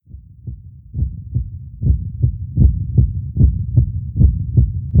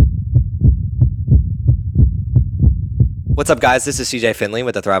What's up, guys? This is CJ Finley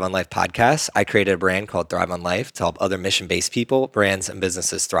with the Thrive on Life podcast. I created a brand called Thrive on Life to help other mission-based people, brands, and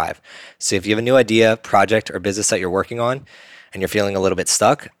businesses thrive. So if you have a new idea, project, or business that you're working on, and you're feeling a little bit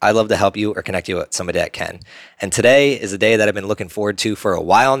stuck, I'd love to help you or connect you with somebody that can. And today is a day that I've been looking forward to for a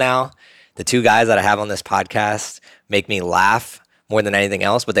while now. The two guys that I have on this podcast make me laugh more than anything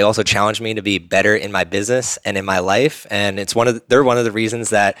else, but they also challenge me to be better in my business and in my life. And they're one of the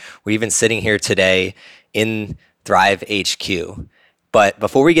reasons that we're even sitting here today in Thrive HQ. But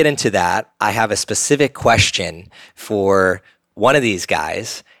before we get into that, I have a specific question for one of these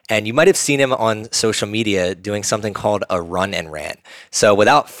guys. And you might have seen him on social media doing something called a run and rant. So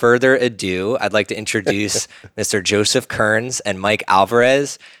without further ado, I'd like to introduce Mr. Joseph Kearns and Mike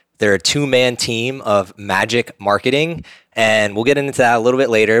Alvarez. They're a two-man team of Magic Marketing, and we'll get into that a little bit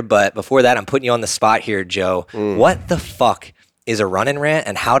later. But before that, I'm putting you on the spot here, Joe. What the fuck is a run and rant,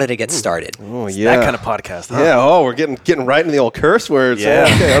 and how did it get started? Oh, yeah. That kind of podcast, huh? Yeah, we're getting right into the old curse words. Yeah.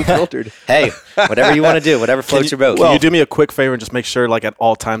 Okay, unfiltered. Hey, whatever you want to do, whatever floats your boat. Can you do me a quick favor and just make sure, like, at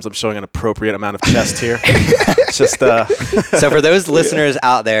all times I'm showing an appropriate amount of chest here? Just So for those listeners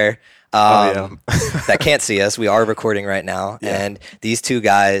out there that can't see us, we are recording right now, and these two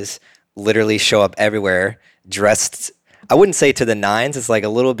guys literally show up everywhere dressed, I wouldn't say to the nines, it's like a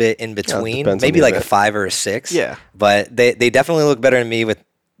little bit in between, maybe like a 5 or a 6. Yeah. But they definitely look better than me with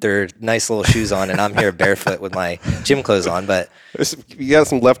their nice little shoes on, and I'm here barefoot with my gym clothes on. But You got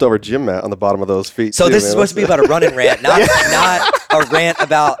some leftover gym mat on the bottom of those feet. so too, this man. is supposed to be about a run and rant, not a rant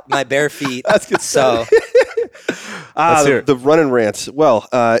about my bare feet. That's good. So The run and rants. Well,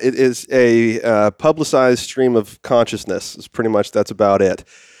 it is a publicized stream of consciousness. That's about it.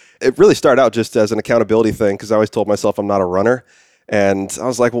 It really started out just as an accountability thing because I always told myself I'm not a runner. And I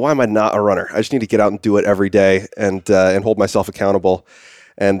was like, well, why am I not a runner? I just need to get out and do it every day and hold myself accountable.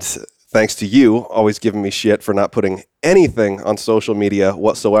 And thanks to you always giving me shit for not putting anything on social media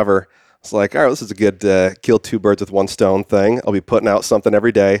whatsoever. It's like, all right, this is a good kill two birds with one stone thing. I'll be putting out something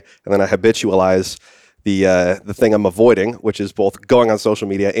every day, and then I habitualize the thing I'm avoiding, which is both going on social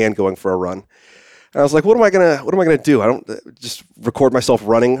media and going for a run. And I was like, what am I gonna do? I don't just record myself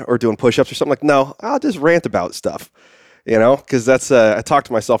running or doing push-ups or something. Like, no, I'll just rant about stuff, because that's I talk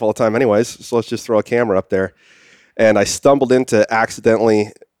to myself all the time anyways. So let's just throw a camera up there. And I stumbled into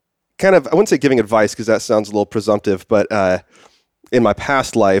accidentally I wouldn't say giving advice because that sounds a little presumptive, but in my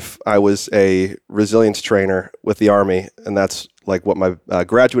past life, I was a resilience trainer with the Army, and that's like what my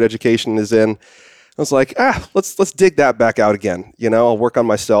graduate education is in. I was like, let's dig that back out again. I'll work on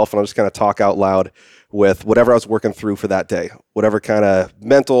myself, and I'll just kind of talk out loud with whatever I was working through for that day, whatever kind of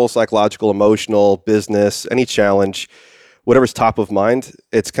mental, psychological, emotional, business, any challenge, whatever's top of mind.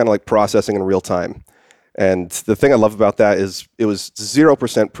 It's kind of like processing in real time. And the thing I love about that is it was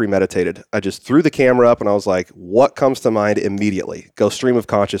 0% premeditated. I just threw the camera up and I was like, what comes to mind immediately? Go stream of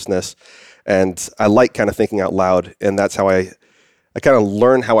consciousness. And I like kind of thinking out loud. And that's how I kind of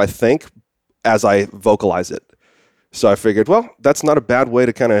learn how I think as I vocalize it. So I figured, well, that's not a bad way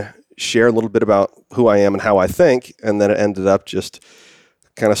to kind of share a little bit about who I am and how I think. And then it ended up just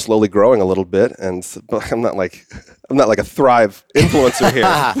kind of slowly growing a little bit, and I'm not like a Thrive influencer here.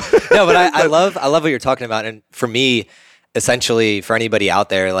 No, but I love what you're talking about. And for me, essentially, for anybody out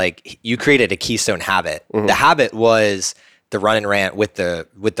there, like, you created a keystone habit. Mm-hmm. The habit was the run and rant with the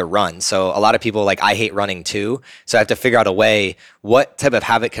run. So a lot of people, like, I hate running too. So I have to figure out a way, what type of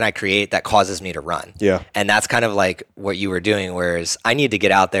habit can I create that causes me to run? Yeah. And that's kind of like what you were doing, whereas I need to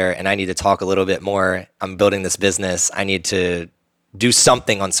get out there and I need to talk a little bit more. I'm building this business. I need to do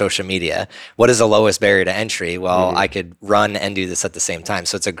something on social media. What is the lowest barrier to entry? Well, I could run and do this at the same time.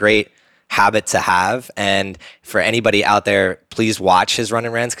 So it's a great habit to have. And for anybody out there, please watch his run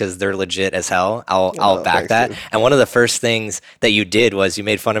and rants because they're legit as hell. I'll back that. Dude. And one of the first things that you did was you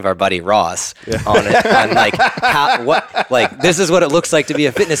made fun of our buddy Ross on like this is what it looks like to be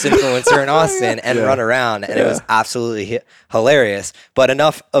a fitness influencer in Austin and run around. And it was absolutely hilarious. But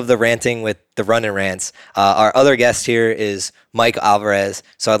enough of the ranting with the run and rants. Our other guest here is Mike Alvarez.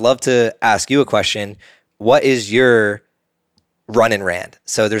 So I'd love to ask you a question. What is your run and rant?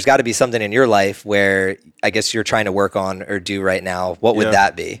 So there's got to be something in your life where I guess you're trying to work on or do right now. What would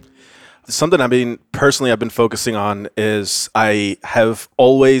that be? Something I've been focusing on is I have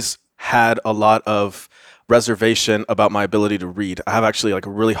always had a lot of reservation about my ability to read. I have actually like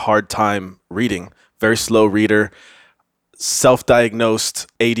a really hard time reading, very slow reader, self-diagnosed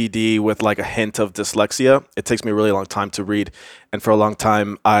ADD with like a hint of dyslexia. It takes me a really long time to read. And for a long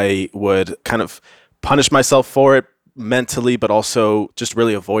time, I would kind of punish myself for it mentally, but also just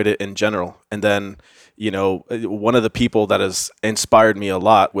really avoid it in general. And then, one of the people that has inspired me a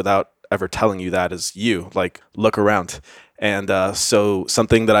lot without ever telling you that is you. Like, look around. And so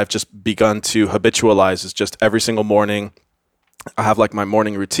something that I've just begun to habitualize is just every single morning, I have like my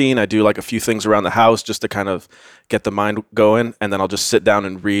morning routine. I do like a few things around the house just to kind of get the mind going. And then I'll just sit down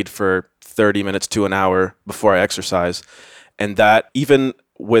and read for 30 minutes to an hour before I exercise. And that, even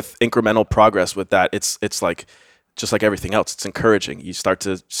with incremental progress with that, it's like, just like everything else, it's encouraging. You start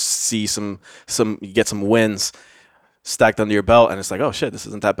to see you get some wins stacked under your belt, and it's like, oh shit, this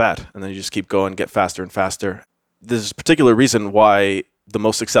isn't that bad. And then you just keep going, get faster and faster. There's a particular reason why the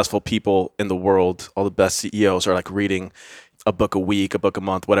most successful people in the world, all the best CEOs, are like reading a book a week, a book a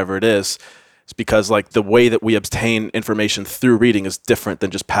month, whatever it is. It's because like the way that we obtain information through reading is different than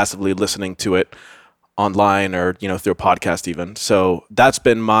just passively listening to it online or, through a podcast even. So that's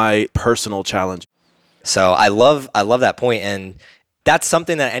been my personal challenge. So I love that point, and that's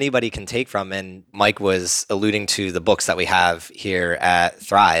something that anybody can take from. And Mike was alluding to the books that we have here at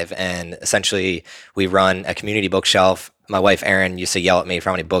Thrive, and essentially we run a community bookshelf. My wife Erin used to yell at me for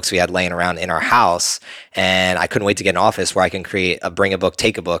how many books we had laying around in our house, and I couldn't wait to get an office where I can create a bring a book,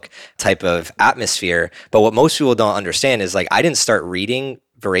 take a book type of atmosphere. But what most people don't understand is like I didn't start reading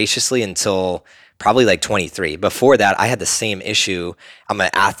voraciously until probably like 23. Before that, I had the same issue. I'm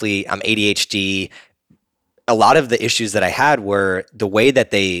an athlete, I'm ADHD. A lot of the issues that I had were the way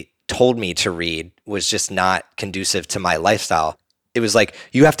that they told me to read was just not conducive to my lifestyle. It was like,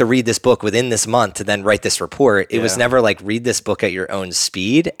 you have to read this book within this month to then write this report. It was never like, read this book at your own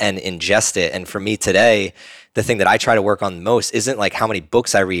speed and ingest it. And for me today, the thing that I try to work on most isn't like how many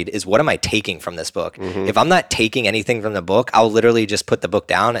books I read, is what am I taking from this book? Mm-hmm. If I'm not taking anything from the book, I'll literally just put the book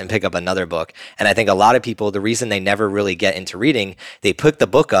down and pick up another book. And I think a lot of people, the reason they never really get into reading, they pick the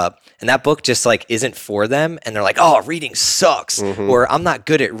book up and that book just like isn't for them. And they're like, oh, reading sucks. Mm-hmm. Or I'm not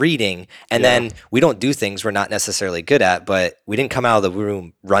good at reading. And then we don't do things we're not necessarily good at, but we didn't come out of the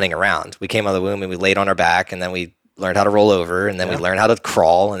room running around. We came out of the room and we laid on our back, and then we learned how to roll over, and then we learned how to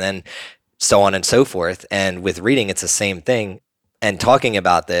crawl, and then so on and so forth. And with reading, it's the same thing. And talking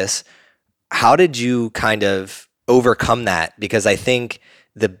about this, how did you kind of overcome that? Because I think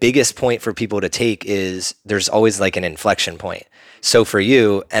the biggest point for people to take is there's always like an inflection point. So for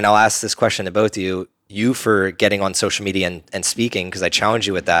you, and I'll ask this question to both of you, you for getting on social media and speaking, because I challenge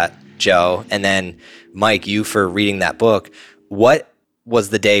you with that, Joe, and then Mike, you for reading that book. What was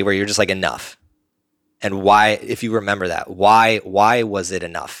the day where you're just like, enough? And why, if you remember that, why was it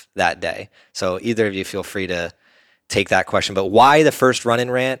enough that day? So either of you feel free to take that question, but why the first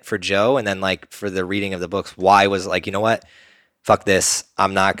run-in rant for Joe, and then like for the reading of the books, why was like, you know what, fuck this,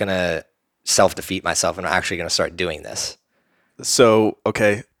 I'm not going to self-defeat myself, and I'm actually going to start doing this. So,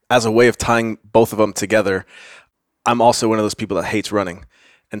 okay, as a way of tying both of them together, I'm also one of those people that hates running.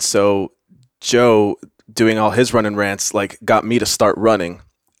 And so Joe doing all his run-in rants like got me to start running.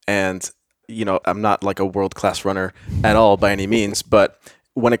 And I'm not like a world-class runner at all by any means, but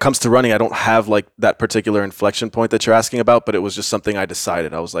when it comes to running, I don't have like that particular inflection point that you're asking about, but it was just something I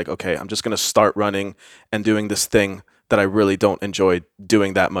decided. I was like, okay, I'm just going to start running and doing this thing that I really don't enjoy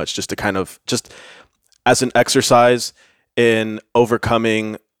doing that much, just to kind of, just as an exercise in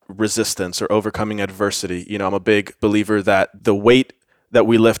overcoming resistance or overcoming adversity. I'm a big believer that the weight that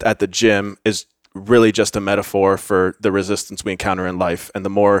we lift at the gym is really just a metaphor for the resistance we encounter in life. And the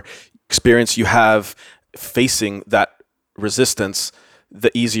more experience you have facing that resistance, the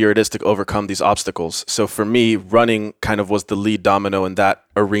easier it is to overcome these obstacles. So for me, running kind of was the lead domino in that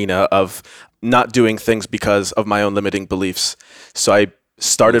arena of not doing things because of my own limiting beliefs. So I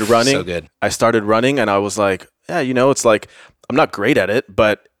started running. So good. I started running and I was like, yeah, it's like, I'm not great at it,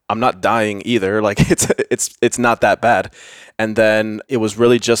 but I'm not dying either. Like it's not that bad. And then it was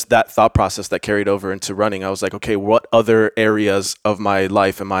really just that thought process that carried over into running. I was like, okay, what other areas of my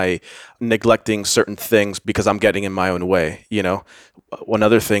life am I neglecting certain things because I'm getting in my own way? One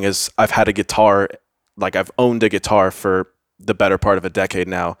other thing is I've had a guitar, like I've owned a guitar for the better part of a decade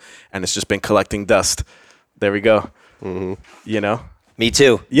now, and it's just been collecting dust. There we go. Mm-hmm. Me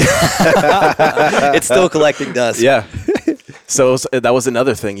too. Yeah. It's still collecting dust. Yeah. So that was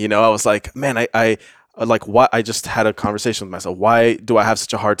another thing, I was like, man, I like, why? I just had a conversation with myself. Why do I have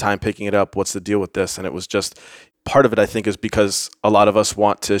such a hard time picking it up? What's the deal with this? And it was just, part of it, I think, is because a lot of us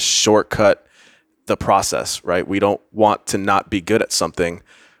want to shortcut the process, right? We don't want to not be good at something.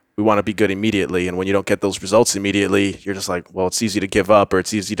 We want to be good immediately. And when you don't get those results immediately, you're just like, well, it's easy to give up, or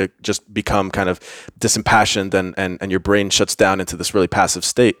it's easy to just become kind of disimpassioned and your brain shuts down into this really passive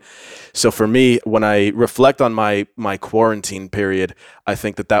state. So for me, when I reflect on my quarantine period, I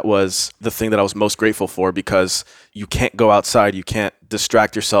think that was the thing that I was most grateful for, because you can't go outside, you can't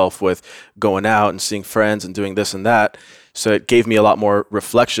distract yourself with going out and seeing friends and doing this and that. So it gave me a lot more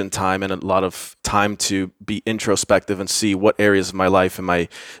reflection time and a lot of time to be introspective and see what areas of my life am I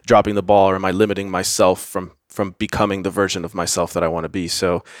dropping the ball, or am I limiting myself from becoming the version of myself that I want to be.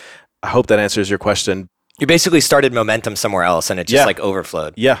 So I hope that answers your question. You basically started momentum somewhere else and it just like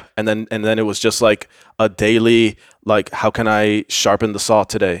overflowed. Yeah. And then it was just like a daily, like, how can I sharpen the saw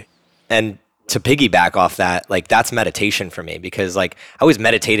today? And to piggyback off that, like, that's meditation for me, because like I always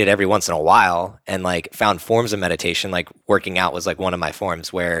meditated every once in a while and like found forms of meditation. Like working out was like one of my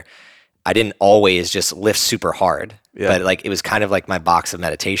forms where I didn't always just lift super hard, but like it was kind of like my box of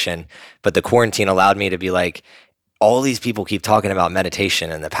meditation. But the quarantine allowed me to be like, all these people keep talking about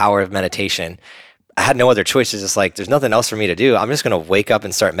meditation and the power of meditation. I had no other choice. It's just like, there's nothing else for me to do. I'm just going to wake up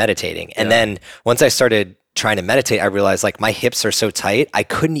and start meditating. And then once I started trying to meditate, I realized like my hips are so tight, I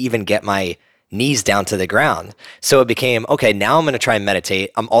couldn't even get my knees down to the ground. So it became, okay, now I'm going to try and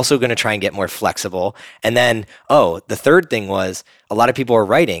meditate. I'm also going to try and get more flexible. And then, the third thing was a lot of people are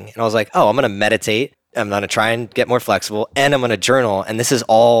writing. And I was like, I'm going to meditate. I'm going to try and get more flexible, and I'm going to journal. And this is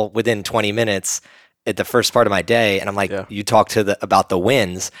all within 20 minutes at the first part of my day. And I'm like, you talked about the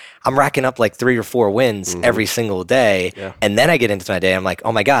wins. I'm racking up like 3 or 4 wins every single day. Yeah. And then I get into my day. I'm like,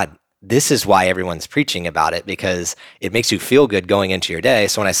 oh my God, this is why everyone's preaching about it, because it makes you feel good going into your day.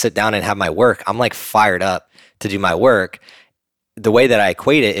 So when I sit down and have my work, I'm like fired up to do my work. The way that I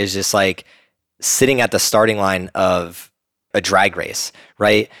equate it is just like sitting at the starting line of a drag race,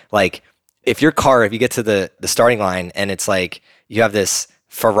 right? Like if you get to the starting line and it's like you have this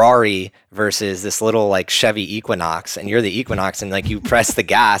Ferrari versus this little like Chevy Equinox, and you're the Equinox, and like you press the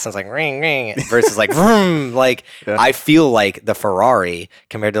gas and it's like ring ring versus like vroom, like I feel like the Ferrari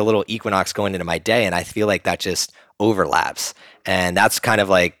compared to the little Equinox going into my day, and I feel like that just overlaps. And that's kind of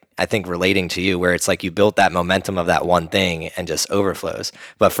like, I think, relating to you, where it's like you built that momentum of that one thing and just overflows.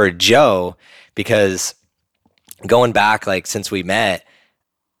 But for Joe, because going back like since we met,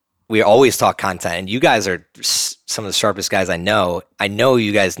 we always talk content, and you guys are some of the sharpest guys I know. I know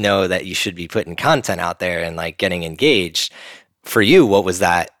you guys know that you should be putting content out there and like getting engaged. For you, what was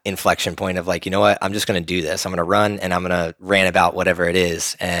that inflection point of like, you know what, I'm just going to do this. I'm going to run and I'm going to rant about whatever it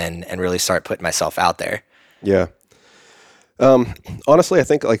is and really start putting myself out there? Yeah. Honestly, I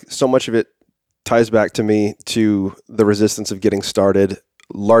think like so much of it ties back to me to the resistance of getting started,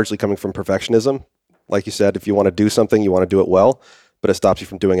 largely coming from perfectionism. Like you said, if you want to do something, you want to do it well, but it stops you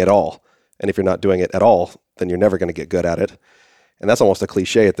from doing it all. And if you're not doing it at all, then you're never going to get good at it. And that's almost a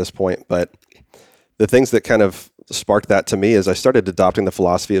cliche at this point. But the things that kind of sparked that to me is I started adopting the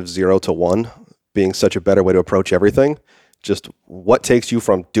philosophy of 0 to 1 being such a better way to approach everything. Just what takes you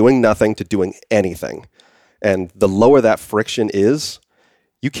from doing nothing to doing anything. And the lower that friction is,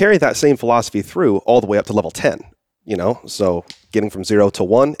 you carry that same philosophy through all the way up to level 10. So getting from 0 to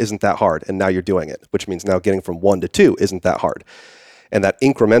 1 isn't that hard. And now you're doing it, which means now getting from 1 to 2 isn't that hard. And that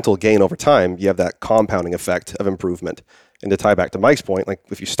incremental gain over time, you have that compounding effect of improvement. And to tie back to Mike's point, like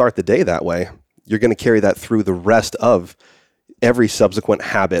if you start the day that way, you're going to carry that through the rest of every subsequent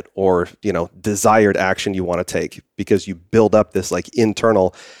habit or, desired action you want to take, because you build up this like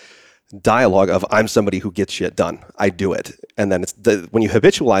internal dialogue of I'm somebody who gets shit done. I do it. And then when you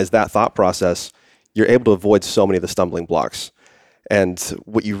habitualize that thought process, you're able to avoid so many of the stumbling blocks. And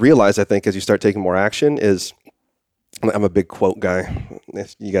what you realize, I think, as you start taking more action is, I'm a big quote guy.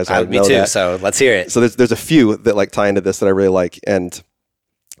 You guys already know that. Me too, so let's hear it. So there's a few that like tie into this that I really like. And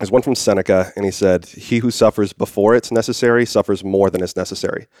there's one from Seneca, and he said, "He who suffers before it's necessary suffers more than is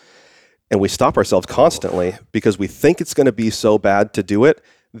necessary." And we stop ourselves constantly because we think it's going to be so bad to do it.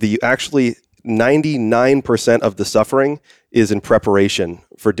 Actually 99% of the suffering is in preparation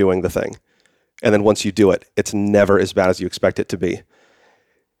for doing the thing. And then once you do it, it's never as bad as you expect it to be.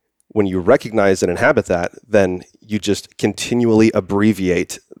 When you recognize and inhabit that, then you just continually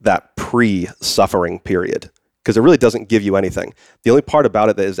abbreviate that pre-suffering period, because it really doesn't give you anything. The only part about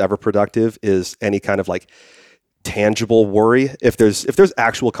it that is ever productive is any kind of like tangible worry. If there's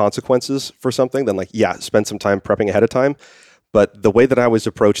actual consequences for something, then like, spend some time prepping ahead of time. But the way that I always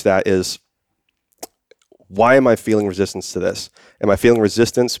approach that is, why am I feeling resistance to this? Am I feeling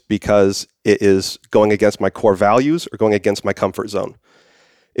resistance because it is going against my core values or going against my comfort zone?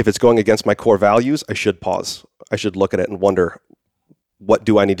 If it's going against my core values, I should pause. I should look at it and wonder, what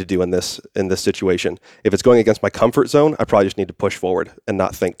do I need to do in this situation? If it's going against my comfort zone, I probably just need to push forward and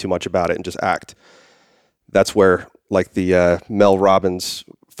not think too much about it and just act. That's where like the Mel Robbins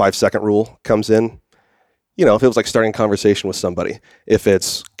 5-second rule comes in. If it was like starting a conversation with somebody, if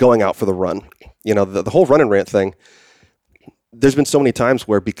it's going out for the run, the whole run and rant thing, there's been so many times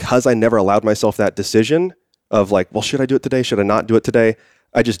where because I never allowed myself that decision, of like, well, should I do it today? Should I not do it today?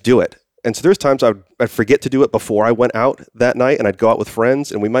 I just do it. And so there's times I'd forget to do it before I went out that night, and I'd go out with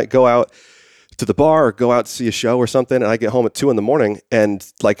friends, and we might go out to the bar or go out to see a show or something, and I get home at 2 a.m,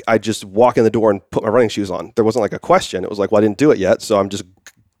 and like I just walk in the door and put my running shoes on. There wasn't like a question. It was like, well, I didn't do it yet, so I'm just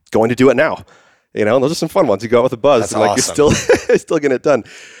going to do it now. And those are some fun ones. You go out with a buzz. That's and like awesome. You're still getting it done.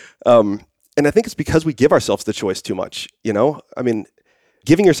 And I think it's because we give ourselves the choice too much. I mean,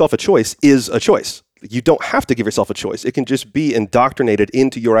 giving yourself a choice is a choice. You don't have to give yourself a choice. It can just be indoctrinated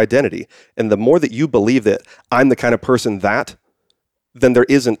into your identity. And the more that you believe that I'm the kind of person that, then there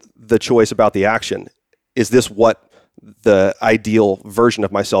isn't the choice about the action. Is this what the ideal version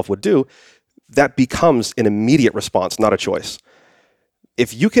of myself would do? That becomes an immediate response, not a choice.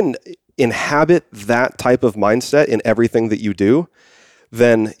 If you can inhabit that type of mindset in everything that you do,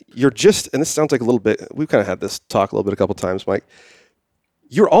 then you're just, and this sounds like a little bit, we've kind of had this talk a little bit a couple times, Mike.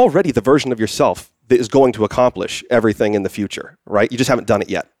 You're already the version of yourself that is going to accomplish everything in the future, right? You just haven't done it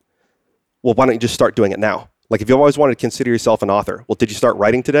yet. Well, why don't you just start doing it now? Like if you've always wanted to consider yourself an author, well, did you start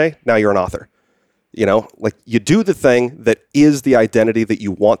writing today? Now you're an author. Like you do the thing that is the identity that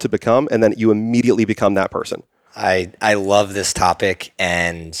you want to become, and then you immediately become that person. I love this topic,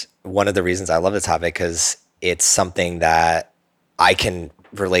 and one of the reasons I love this topic because it's something that I can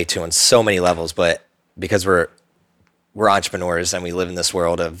relate to on so many levels, but because we're entrepreneurs and we live in this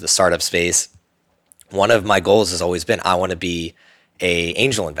world of the startup space, one of my goals has always been I want to be an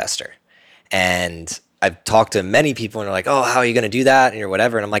angel investor. And I've talked to many people and they're like, oh, how are you going to do that? And or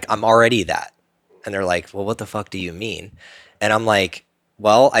whatever. And I'm like, I'm already that. And they're like, well, what the fuck do you mean? And I'm like,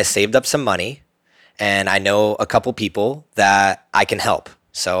 well, I saved up some money and I know a couple people that I can help.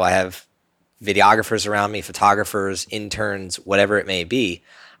 So I have videographers around me, photographers, interns, whatever it may be.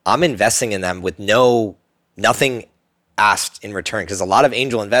 I'm investing in them with nothing asked in return. Because a lot of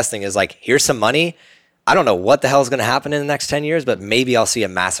angel investing is like, here's some money. I don't know what the hell is going to happen in the next 10 years, but maybe I'll see a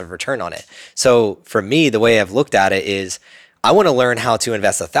massive return on it. So for me, the way I've looked at it is I want to learn how to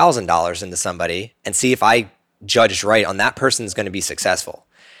invest $1,000 into somebody and see if I judged right on that person's going to be successful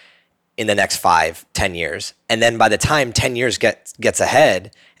in the next 5-10 years. And then by the time 10 years gets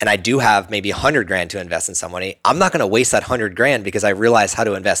ahead and I do have maybe $100,000 to invest in somebody, I'm not going to waste that $100,000 because I realized how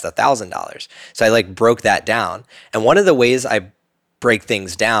to invest $1,000. So I like broke that down. And one of the ways I break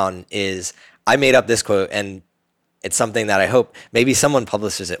things down is I made up this quote, and it's something that I hope maybe someone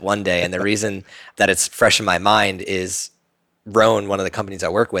publishes it one day. And the reason that it's fresh in my mind is Roan, one of the companies I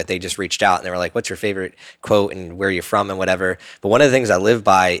work with, they just reached out and they were like, what's your favorite quote and where are you from and whatever. But one of the things I live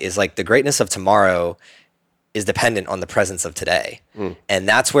by is like the greatness of tomorrow is dependent on the presence of today. And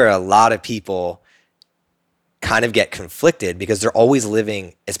that's where a lot of people kind of get conflicted because they're always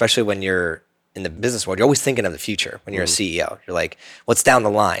living, especially when you're in the business world, you're always thinking of the future when you're a CEO. You're like, what's down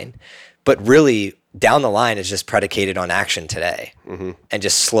the line? But really, down the line is just predicated on action today and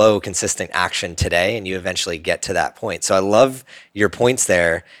just slow, consistent action today. And you eventually get to that point. So I love your points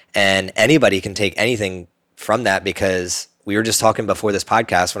there. And anybody can take anything from that because we were just talking before this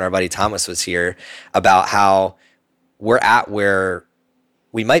podcast when our buddy Thomas was here about how we're at where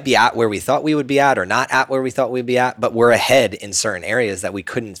we might be at where we thought we would be at or not at where we thought we'd be at, but we're ahead in certain areas that we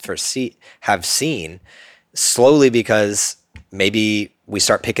couldn't have seen slowly because maybe we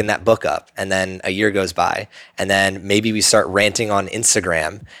start picking that book up and then a year goes by and then maybe we start ranting on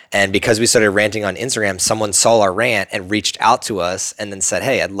Instagram. And because we started ranting on Instagram, someone saw our rant and reached out to us and then said,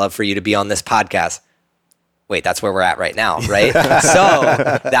 hey, I'd love for you to be on this podcast. Wait, that's where we're at right now, right?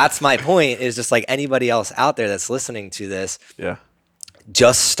 So that's my point is just like anybody else out there that's listening to this,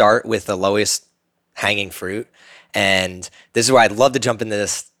 just start with the lowest hanging fruit. And this is where I'd love to jump into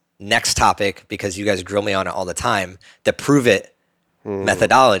this next topic because you guys grill me on it all the time, the prove it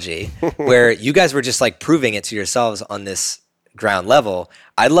methodology, where you guys were just like proving it to yourselves on this ground level.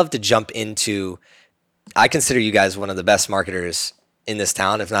 I'd love to jump into, I consider you guys one of the best marketers in this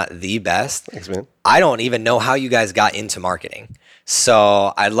town, if not the best. Thanks, man. I don't even know how you guys got into marketing.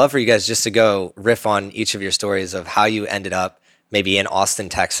 So I'd love for you guys just to go riff on each of your stories of how you ended up maybe in Austin,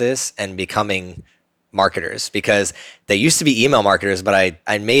 Texas and becoming marketers, because they used to be email marketers, but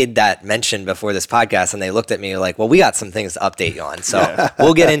I made that mention before this podcast and they looked at me like, well, we got some things to update you on. So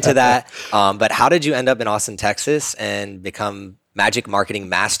we'll get into that. But how did you end up in Austin, Texas and become Magic Marketing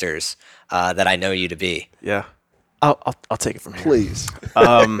Masters that I know you to be? Yeah. I'll take it from here. Please.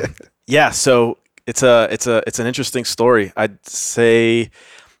 So it's an interesting story. I'd say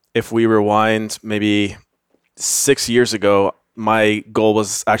if we rewind maybe 6 years ago, my goal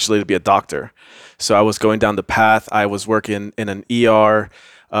was actually to be a doctor. So I was going down the path. I was working in an ER.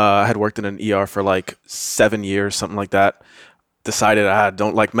 I had worked in an ER for like 7 years, something like that. decided I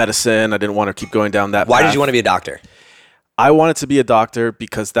don't like medicine. I didn't want to keep going down that path. Why did you want to be a doctor? I wanted to be a doctor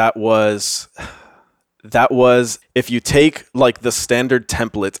because that was if you take like the standard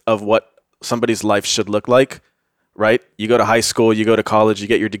template of what somebody's life should look like, right? You go to high school, you go to college, you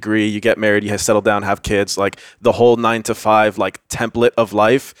get your degree, you get married, you settle down, have kids, like the whole 9 to 5 like template of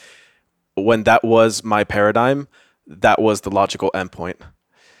life. When that was my paradigm, that was the logical endpoint.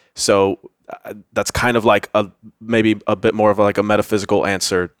 So that's kind of like maybe a bit more of like a metaphysical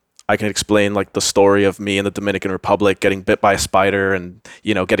answer. I can explain like the story of me in the Dominican Republic getting bit by a spider and,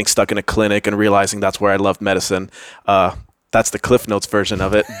 getting stuck in a clinic and realizing that's where I loved medicine. That's the Cliff Notes version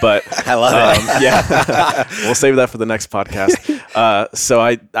of it, but I love it. Yeah, we'll save that for the next podcast. So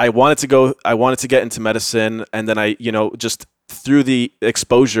I wanted to get into medicine, and then just through the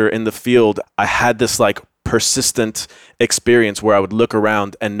exposure in the field, I had this like persistent experience where I would look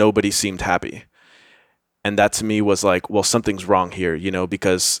around and nobody seemed happy. And that to me was like, well, something's wrong here,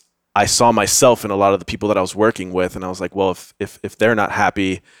 because I saw myself in a lot of the people that I was working with, and I was like, well, if they're not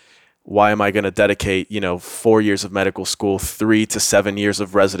happy, why am I going to dedicate, 4 years of medical school, 3 to 7 years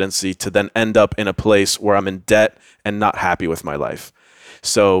of residency to then end up in a place where I'm in debt and not happy with my life?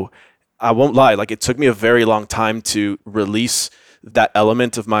 So I won't lie, like it took me a very long time to release that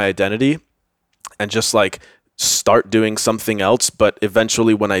element of my identity and just like start doing something else. But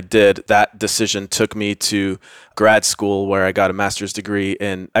eventually when I did, that decision took me to grad school where I got a master's degree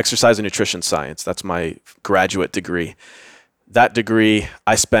in exercise and nutrition science. That's my graduate degree. That degree,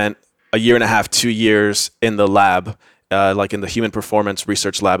 I spent 1.5 years, 2 years in the lab, like in the human performance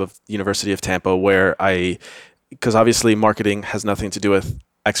research lab of the University of Tampa, where because obviously marketing has nothing to do with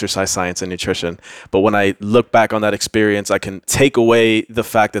exercise science and nutrition. But when I look back on that experience, I can take away the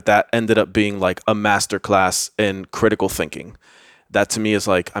fact that ended up being like a masterclass in critical thinking. That to me is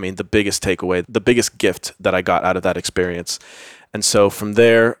like, the biggest takeaway, the biggest gift that I got out of that experience. And so from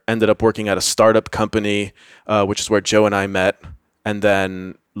there, ended up working at a startup company, which is where Joe and I met, and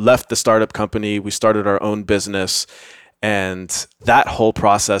then left the startup company. We started our own business. And that whole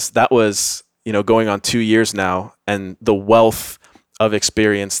process, that was, going on 2 years now. And the wealth of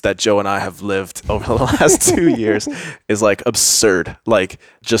experience that Joe and I have lived over the last 2 years is like absurd. Like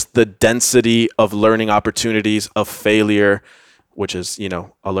just the density of learning opportunities, of failure, which is,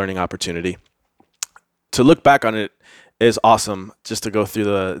 a learning opportunity. To look back on it is awesome, just to go through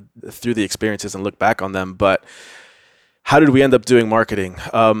the experiences and look back on them. But how did we end up doing marketing?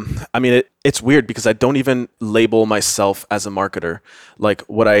 It's weird because I don't even label myself as a marketer. Like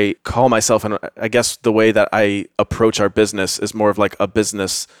what I call myself, and I guess the way that I approach our business is more of like a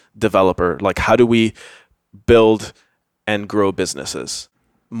business developer. Like how do we build and grow businesses?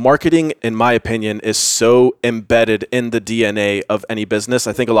 Marketing, in my opinion, is so embedded in the DNA of any business.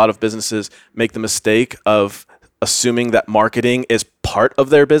 I think a lot of businesses make the mistake of assuming that marketing is part of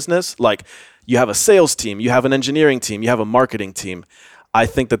their business. Like you have a sales team, you have an engineering team, you have a marketing team. I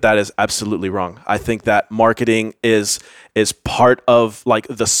think that is absolutely wrong. I think that marketing is part of like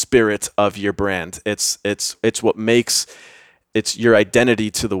the spirit of your brand. It's what makes it's your identity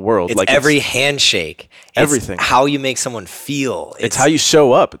to the world. It's like every handshake. Everything. It's how you make someone feel. It's how you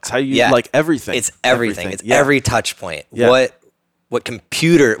show up. It's how you like everything. It's everything. It's every touch point. Yeah. What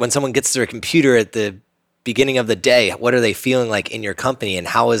computer, when someone gets to their computer at the beginning of the day, what are they feeling like in your company, and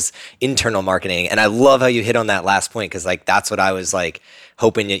how is internal marketing? And I love how you hit on that last point, because like that's what I was like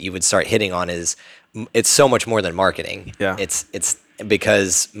hoping that you would start hitting on. Is it's so much more than marketing. Yeah. It's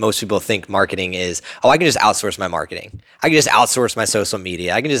because most people think marketing is, I can just outsource my marketing. I can just outsource my social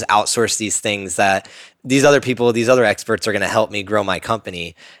media. I can just outsource these things that these other people, these other experts are going to help me grow my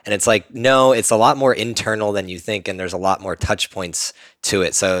company. And it's like, no, it's a lot more internal than you think. And there's a lot more touch points to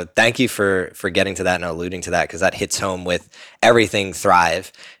it. So thank you for getting to that and alluding to that, because that hits home with everything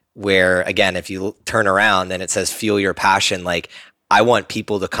Thrive, where again, if you turn around and it says, feel your passion, like, I want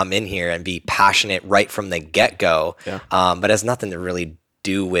people to come in here and be passionate right from the get-go, but it has nothing to really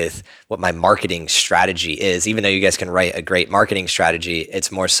do with what my marketing strategy is. Even though you guys can write a great marketing strategy, it's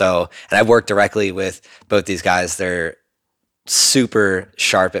more so, and I've worked directly with both these guys, they're super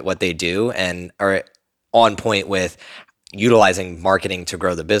sharp at what they do and are on point with utilizing marketing to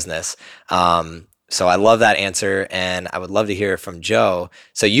grow the business. So I love that answer, and I would love to hear from Joe.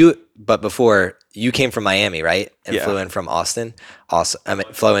 But before, you came from Miami, right? And flew in from Austin.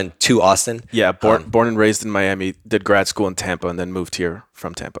 Flew in to Austin. Yeah, born and raised in Miami, did grad school in Tampa, and then moved here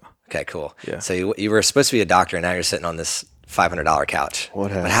from Tampa. Okay, cool. Yeah. So you were supposed to be a doctor, and now you're sitting on this $500 couch.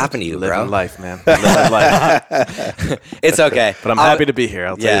 What happened to you, bro? Living life, man. Living life. It's okay. But I'm happy to be here,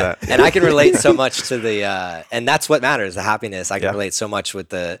 I'll tell you that. And I can relate so much to the, and that's what matters, the happiness. I can relate so much with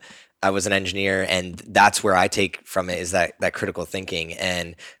the I was an engineer, and that's where I take from it is that critical thinking.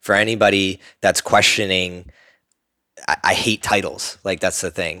 And for anybody that's questioning, I hate titles. Like, that's the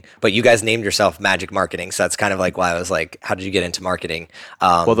thing. But you guys named yourself Magic Marketing, so that's kind of like why I was like, how did you get into marketing?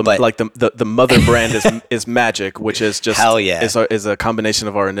 The mother brand is Magic, which is just hell yeah, is a combination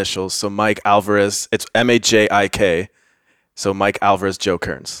of our initials. So Mike Alvarez, it's MAJIK. So Mike Alvarez, Joe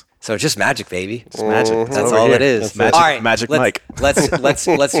Kearns. So it's just magic, baby. It's magic. That's all it is. Magic, all right, Magic Mike.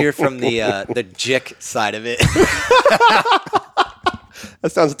 Let's hear from the JIC side of it.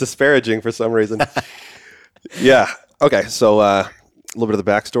 That sounds disparaging for some reason. Yeah. Okay. So a little bit of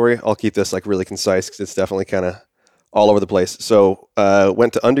the backstory. I'll keep this like really concise because it's definitely kind of all over the place. So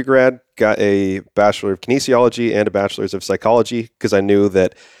went to undergrad, got a Bachelor of Kinesiology and a Bachelor's of Psychology because I knew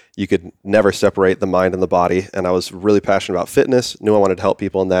that you could never separate the mind and the body. And I was really passionate about fitness, knew I wanted to help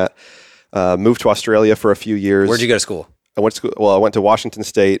people in that. Moved to Australia for a few years. Where'd you go to school? I went to Washington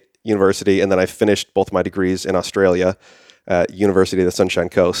State University, and then I finished both my degrees in Australia at University of the Sunshine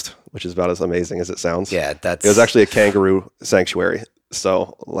Coast, which is about as amazing as it sounds. Yeah, it was actually a kangaroo sanctuary.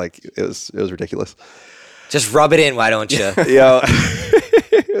 So like it was ridiculous. Just rub it in, why don't you? Yeah,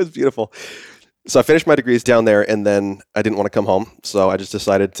 it was beautiful. So I finished my degrees down there, and then I didn't want to come home. So I just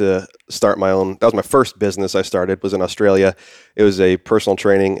decided to start my own. That was my first business I started, was in Australia. It was a personal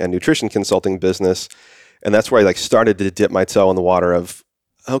training and nutrition consulting business. And that's where I started to dip my toe in the water of,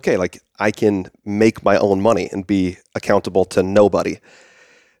 okay, I can make my own money and be accountable to nobody.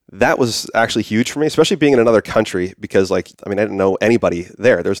 That was actually huge for me, especially being in another country, because I didn't know anybody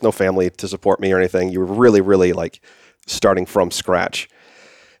there. There's no family to support me or anything. You were really, really starting from scratch.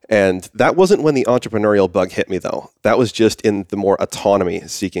 And that wasn't when the entrepreneurial bug hit me, though. That was just in the more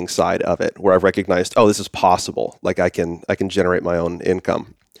autonomy-seeking side of it, where I recognized, oh, this is possible. I can generate my own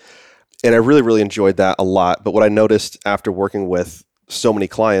income. And I really, really enjoyed that a lot. But what I noticed after working with so many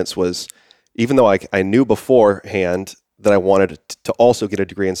clients was, even though I knew beforehand that I wanted to also get a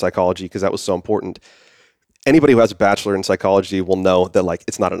degree in psychology because that was so important, anybody who has a bachelor in psychology will know that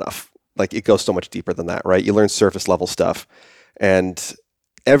it's not enough. It goes so much deeper than that, right? You learn surface level stuff. And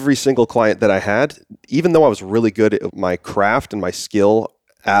every single client that I had, even though I was really good at my craft and my skill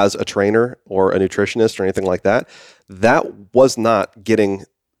as a trainer or a nutritionist or anything like that, that was not getting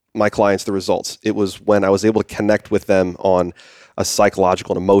my clients the results. It was when I was able to connect with them on a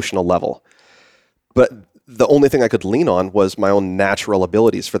psychological and emotional level. But the only thing I could lean on was my own natural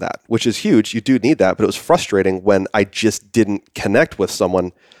abilities for that, which is huge. You do need that, but it was frustrating when I just didn't connect with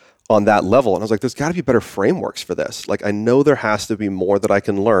someone on that level. And I was like, there's got to be better frameworks for this. I know there has to be more that I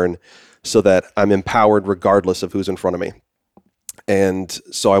can learn so that I'm empowered regardless of who's in front of me. And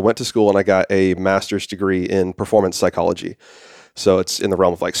so I went to school and I got a master's degree in performance psychology. So it's in the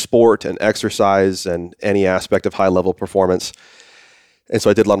realm of sport and exercise and any aspect of high level performance. And so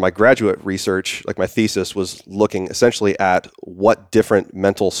I did a lot of my graduate research. My thesis was looking essentially at what different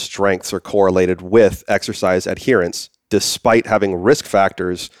mental strengths are correlated with exercise adherence, despite having risk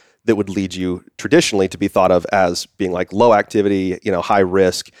factors that would lead you traditionally to be thought of as being low activity, high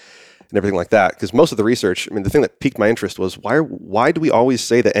risk and everything like that. Because most of the research, the thing that piqued my interest was why do we always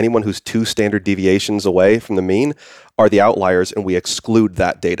say that anyone who's 2 standard deviations away from the mean are the outliers and we exclude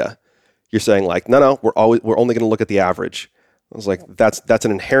that data? You're saying no, we're only going to look at the average. I was like, that's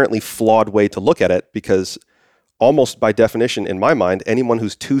an inherently flawed way to look at it, because almost by definition, in my mind, anyone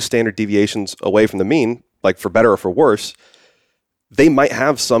who's 2 standard deviations away from the mean, for better or for worse, they might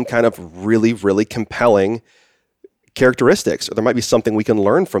have some kind of really, really compelling characteristics, or there might be something we can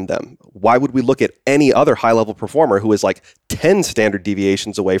learn from them. Why would we look at any other high-level performer who is 10 standard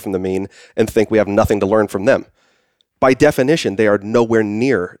deviations away from the mean and think we have nothing to learn from them? By definition, they are nowhere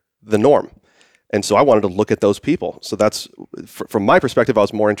near the norm. And so I wanted to look at those people. So that's, from my perspective, I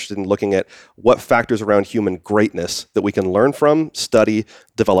was more interested in looking at what factors around human greatness that we can learn from, study,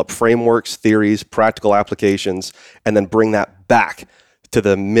 develop frameworks, theories, practical applications, and then bring that back to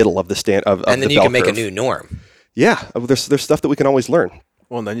the middle of the stand of and then the you bell can make curve. a new norm. Yeah, there's stuff that we can always learn.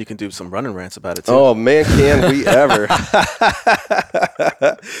 Well, and then you can do some running rants about it too. Oh man, can we ever?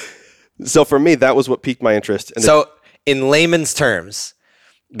 So for me, that was what piqued my interest. And so in layman's terms,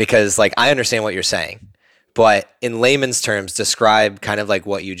 because I understand what you're saying, but in layman's terms, describe kind of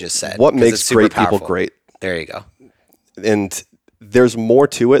what you just said. What makes great people great? There you go. And there's more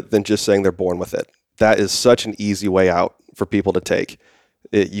to it than just saying they're born with it. That is such an easy way out for people to take.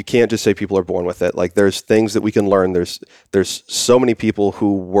 You can't just say people are born with it. There's things that we can learn. There's so many people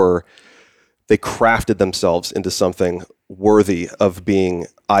who they crafted themselves into something worthy of being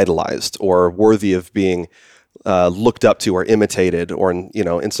idolized or worthy of being looked up to or imitated or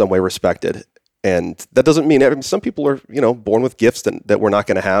in some way respected. And that doesn't mean some people are, born with gifts that we're not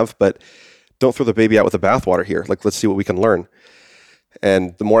going to have, but don't throw the baby out with the bathwater here. Like, let's see what we can learn.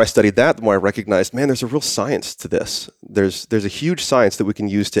 And the more I studied that, the more I recognized, man, there's a real science to this. There's a huge science that we can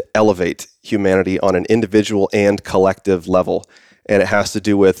use to elevate humanity on an individual and collective level. And it has to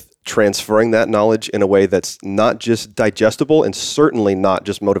do with transferring that knowledge in a way that's not just digestible and certainly not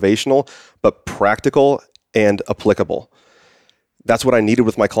just motivational, but practical and applicable. That's what I needed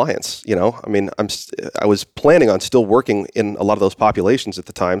with my clients. I was planning on still working in a lot of those populations at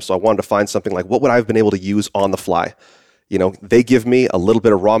the time. So I wanted to find something like, what would I have been able to use on the fly? They give me a little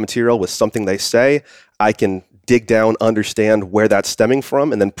bit of raw material with something they say. I can dig down, understand where that's stemming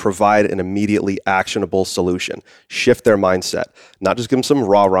from, and then provide an immediately actionable solution. Shift their mindset. Not just give them some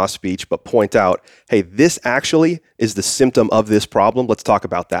raw speech, but point out, hey, this actually is the symptom of this problem. Let's talk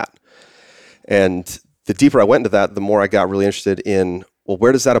about that. And the deeper I went into that, the more I got really interested in, well,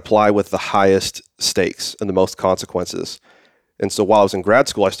 where does that apply with the highest stakes and the most consequences? And so while I was in grad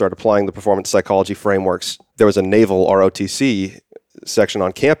school, I started applying the performance psychology frameworks. There was a naval ROTC section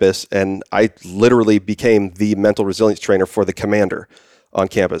on campus, and I literally became the mental resilience trainer for the commander on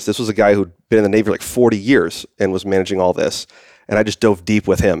campus. This was a guy who'd been in the Navy for like 40 years and was managing all this. And I just dove deep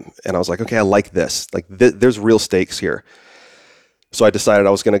with him. And I was like, okay, I like this. Like, there's real stakes here. So I decided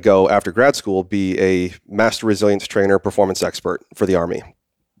I was going to go, after grad school, be a master resilience trainer, performance expert for the Army.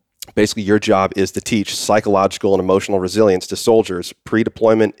 Basically, your job is to teach psychological and emotional resilience to soldiers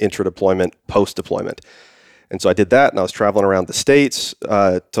pre-deployment, intra-deployment, post-deployment. And so I did that, and I was traveling around the States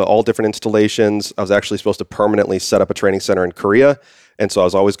to all different installations. I was actually supposed to permanently set up a training center in Korea. And so I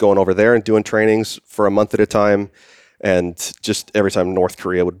was always going over there and doing trainings for a month at a time. And just every time North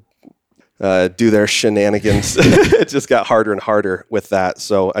Korea would do their shenanigans, it just got harder and harder with that.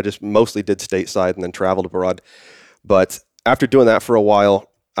 So I just mostly did stateside and then traveled abroad. But after doing that for a while,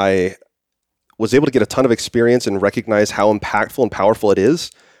 I was able to get a ton of experience and recognize how impactful and powerful it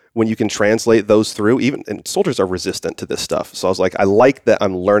is when you can translate those through. And soldiers are resistant to this stuff. So I was like, I like that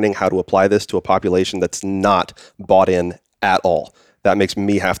I'm learning how to apply this to a population that's not bought in at all. That makes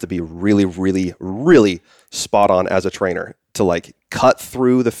me have to be really, really, really spot on as a trainer to like cut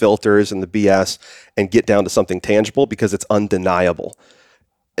through the filters and the BS and get down to something tangible because it's undeniable.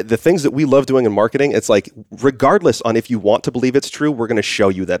 The things that we love doing in marketing, it's like, regardless on if you want to believe it's true, we're going to show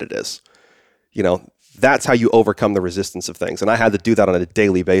you that it is. That's how you overcome the resistance of things. And I had to do that on a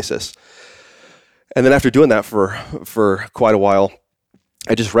daily basis. And then after doing that for quite a while,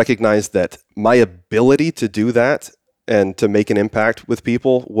 I just recognized that my ability to do that and to make an impact with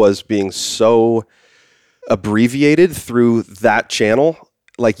people was being so abbreviated through that channel.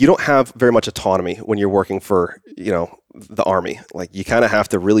 Like, you don't have very much autonomy when you're working for, the Army. Like, you kind of have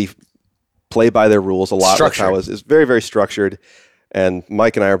to really play by their rules a lot. Structured. It's very, very structured. And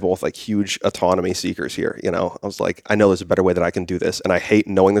Mike and I are both like huge autonomy seekers here. I was like, I know there's a better way that I can do this, and I hate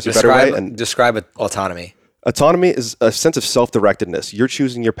knowing there's a better way. And describe autonomy. Autonomy is a sense of self-directedness. You're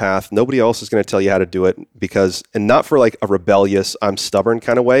choosing your path. Nobody else is going to tell you how to do it and not for like a rebellious, I'm stubborn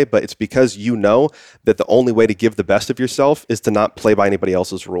kind of way, but it's because you know that the only way to give the best of yourself is to not play by anybody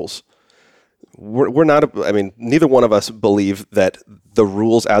else's rules. Neither one of us believe that the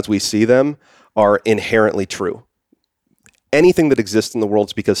rules as we see them are inherently true. Anything that exists in the world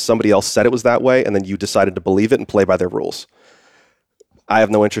is because somebody else said it was that way, and then you decided to believe it and play by their rules. I have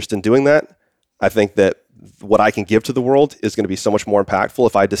no interest in doing that. I think that what I can give to the world is going to be so much more impactful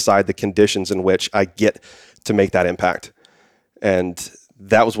if I decide the conditions in which I get to make that impact. And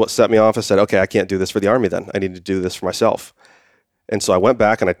that was what set me off. I said, okay, I can't do this for the Army then. I need to do this for myself. And so I went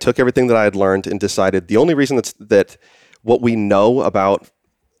back and I took everything that I had learned and decided the only reason that what we know about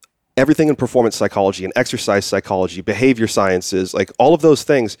everything in performance psychology and exercise psychology, behavior sciences, like all of those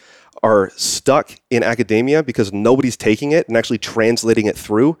things are stuck in academia because nobody's taking it and actually translating it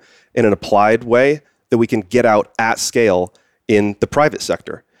through in an applied way that we can get out at scale in the private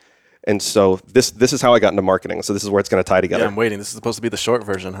sector. And so this is how I got into marketing. So this is where it's going to tie together. Yeah, I'm waiting. This is supposed to be the short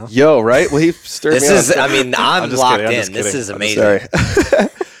version, huh? Yo, right? Well, he stirred me on. I'm locked in. This is amazing. Sorry.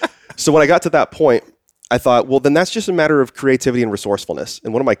 So when I got to that point, I thought, well, then that's just a matter of creativity and resourcefulness.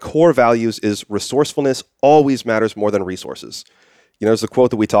 And one of my core values is resourcefulness always matters more than resources. There's a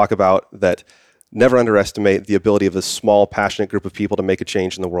quote that we talk about that never underestimate the ability of a small, passionate group of people to make a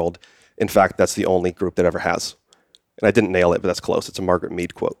change in the world. In fact, that's the only group that ever has. And I didn't nail it, but that's close. It's a Margaret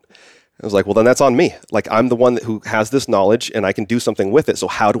Mead quote. I was like, well, then that's on me. Like, I'm the one who has this knowledge and I can do something with it. So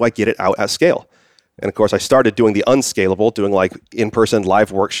how do I get it out at scale? And of course, I started doing the unscalable, doing like in-person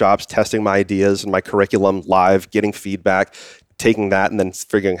live workshops, testing my ideas and my curriculum live, getting feedback, taking that and then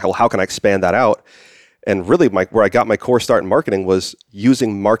figuring how can I expand that out? And really where I got my core start in marketing was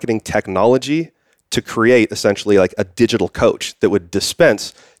using marketing technology to create essentially like a digital coach that would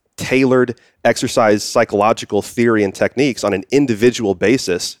dispense tailored exercise psychological theory and techniques on an individual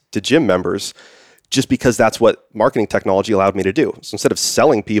basis to gym members, just because that's what marketing technology allowed me to do. So instead of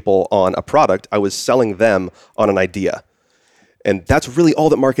selling people on a product, I was selling them on an idea. And that's really all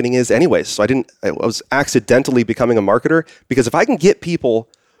that marketing is anyways. So I was accidentally becoming a marketer, because if I can get people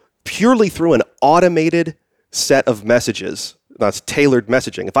purely through an automated set of messages, that's tailored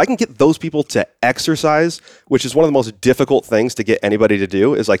messaging, if I can get those people to exercise, which is one of the most difficult things to get anybody to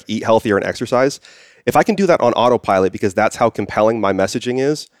do, is like eat healthier and exercise. If I can do that on autopilot, because that's how compelling my messaging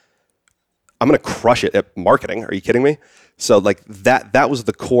is, I'm going to crush it at marketing. Are you kidding me? So like that was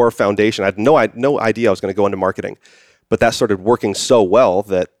the core foundation. I had no idea I was going to go into marketing, but that started working so well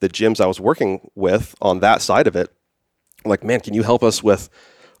that the gyms I was working with on that side of it, like, man, can you help us with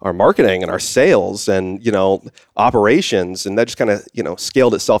our marketing and our sales and, operations? And that just kind of,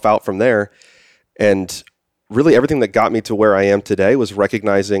 scaled itself out from there. And really everything that got me to where I am today was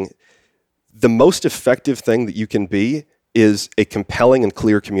recognizing the most effective thing that you can be is a compelling and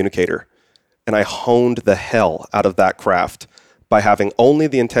clear communicator. And I honed the hell out of that craft by having only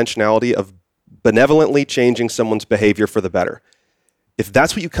the intentionality of benevolently changing someone's behavior for the better. If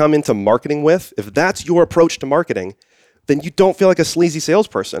that's what you come into marketing with, if that's your approach to marketing, then you don't feel like a sleazy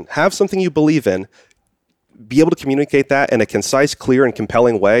salesperson. Have something you believe in, be able to communicate that in a concise, clear, and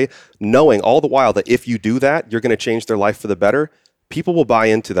compelling way, knowing all the while that if you do that, you're going to change their life for the better. People will buy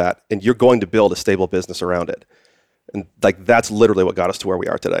into that, and you're going to build a stable business around it. And like that's literally what got us to where we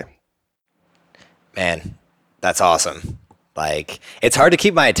are today. Man, that's awesome. Like, it's hard to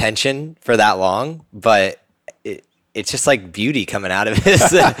keep my attention for that long, but it's just like beauty coming out of his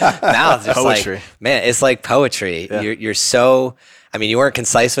mouth. Just poetry. Like, man, it's like poetry. Yeah. You're so, I mean, you weren't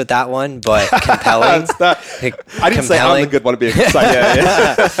concise with that one, but compelling. I didn't say I'm the good one to be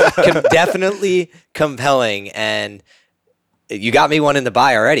concise. Definitely compelling. And you got me one in the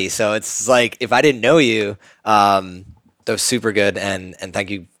buy already. So it's like, if I didn't know you, that was super good. And thank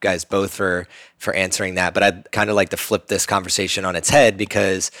you guys both for answering that. But I'd kind of like to flip this conversation on its head,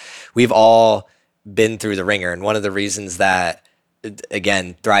 because we've all been through the ringer. And one of the reasons that,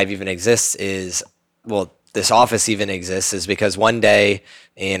 again, Thrive even exists is, well, this office even exists is because one day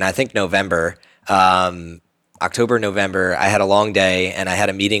in, I think November, October, November, I had a long day and I had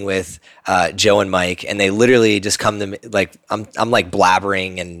a meeting with Joe and Mike, and they literally just come to me, like, I'm like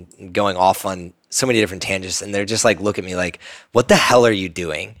blabbering and going off on so many different tangents, and they're just like, look at me like, what the hell are you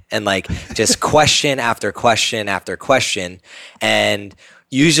doing? And like, just question after question after question. And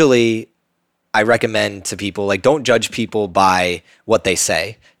usually I recommend to people, like, don't judge people by what they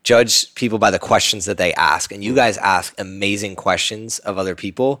say. Judge people by the questions that they ask. And you guys ask amazing questions of other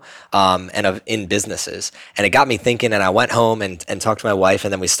people and in businesses. And it got me thinking, and I went home and talked to my wife,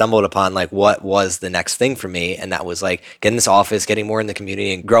 and then we stumbled upon like what was the next thing for me. And that was like getting this office, getting more in the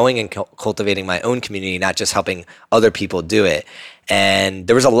community, and growing and cultivating my own community, not just helping other people do it. And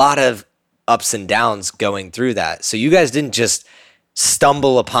there was a lot of ups and downs going through that. So you guys didn't just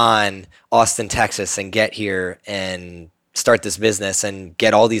stumble upon Austin, Texas, and get here and start this business and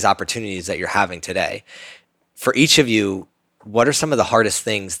get all these opportunities that you're having today. For each of you, what are some of the hardest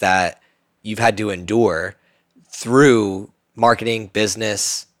things that you've had to endure through marketing,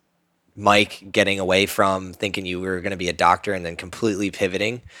 business, Mike getting away from thinking you were going to be a doctor and then completely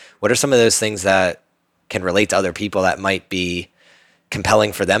pivoting? What are some of those things that can relate to other people that might be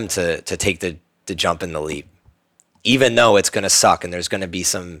compelling for them to take the jump in the leap, even though it's going to suck and there's going to be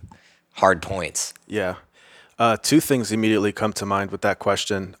some hard points? Yeah. Two things immediately come to mind with that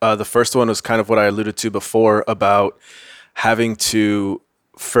question. The first one was kind of what I alluded to before about having to,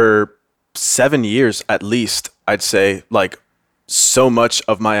 for 7 years at least, I'd say, like, so much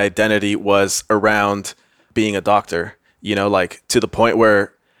of my identity was around being a doctor, you know, like to the point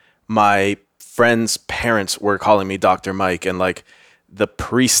where my friends' parents were calling me Dr. Mike, and like the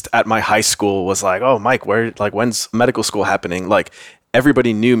priest at my high school was like, "Oh, Mike, when's medical school happening?" Like,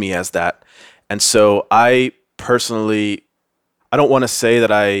 everybody knew me as that. And so I personally, I don't want to say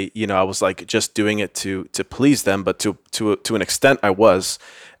that I was like just doing it to please them, but to an extent I was.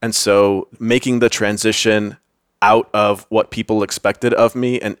 And so making the transition out of what people expected of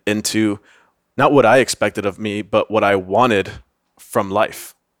me and into not what I expected of me, but what I wanted from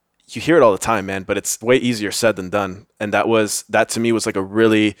life. You hear it all the time, man, but it's way easier said than done. And that to me was like a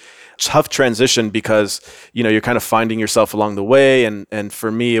really tough transition, because, you know, you're kind of finding yourself along the way. And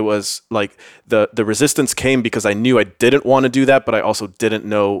for me, it was like the resistance came because I knew I didn't want to do that, but I also didn't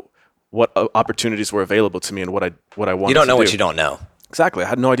know what opportunities were available to me and what I wanted to do. You don't know what you don't know. Exactly. I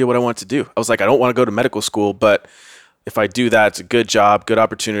had no idea what I wanted to do. I was like, I don't want to go to medical school, but If I do that, it's a good job, good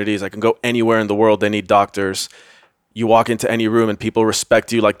opportunities. I can go anywhere in the world. They need doctors. You walk into any room and people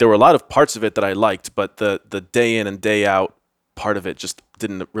respect you. Like, there were a lot of parts of it that I liked, but the day in and day out part of it just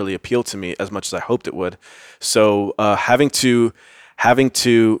didn't really appeal to me as much as I hoped it would. So having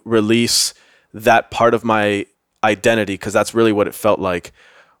to release that part of my identity, because that's really what it felt like,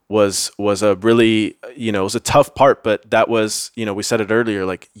 was a really, it was a tough part, but that was, we said it earlier,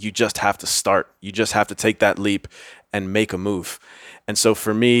 like, you just have to start. You just have to take that leap and make a move. And so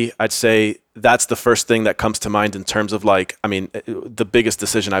for me, I'd say that's the first thing that comes to mind in terms of the biggest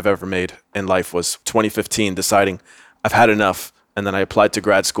decision I've ever made in life was 2015, deciding I've had enough. And then I applied to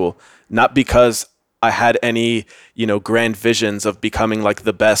grad school, not because I had any, grand visions of becoming like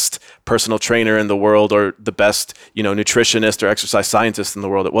the best personal trainer in the world or the best, nutritionist or exercise scientist in the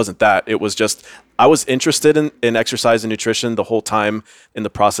world. It wasn't that. It was just, I was interested in exercise and nutrition the whole time in the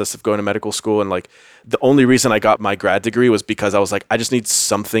process of going to medical school. And like, the only reason I got my grad degree was because I was like, I just need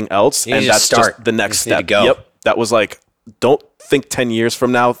something else. And that's just the next step. Yep. That was like, don't think 10 years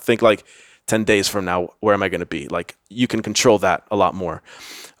from now, think like 10 days from now, where am I going to be? Like, you can control that a lot more.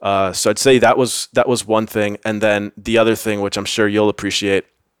 So I'd say that was one thing. And then the other thing, which I'm sure you'll appreciate,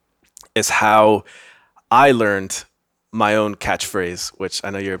 is how I learned my own catchphrase, which I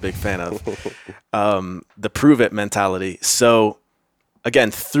know you're a big fan of, the prove it mentality. So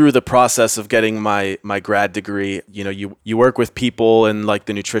again, through the process of getting my grad degree, you work with people in like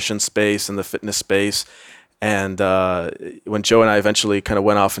the nutrition space and the fitness space. And when Joe and I eventually kind of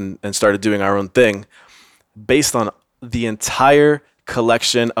went off and started doing our own thing, based on the entire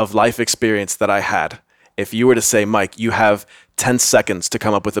collection of life experience that I had, if you were to say, Mike, you have 10 seconds to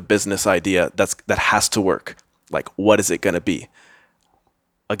come up with a business idea that has to work, like, what is it going to be?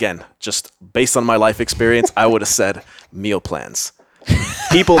 Again, just based on my life experience, I would have said meal plans.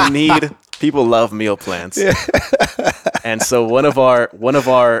 People love meal plans. Yeah. And so one of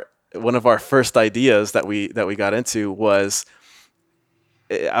our first ideas that we got into was,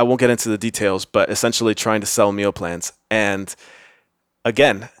 I won't get into the details, but essentially trying to sell meal plans. And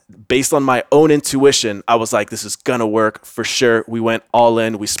again, based on my own intuition, I was like, this is gonna work for sure. We went all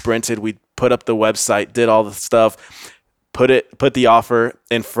in, we sprinted, we put up the website, did all the stuff, put the offer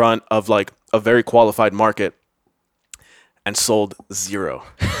in front of like a very qualified market, and sold zero.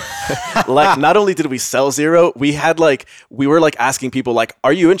 Like, not only did we sell zero, we were like asking people like,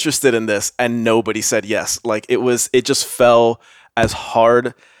 are you interested in this? And nobody said yes. Like, it just fell as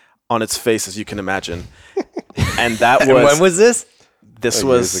hard on its face as you can imagine. And that was, and when was this? This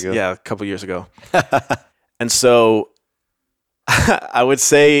was, a couple years ago. And so I would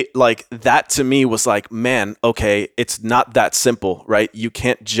say like that to me was like, man, okay, it's not that simple, right? You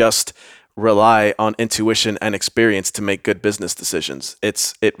can't just rely on intuition and experience to make good business decisions.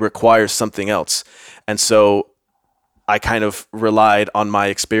 It requires something else. And so I kind of relied on my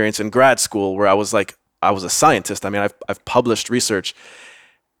experience in grad school, where I was a scientist. I mean, I've published research,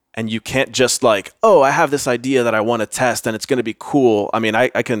 and you can't just like, oh, I have this idea that I want to test and it's going to be cool. I mean, I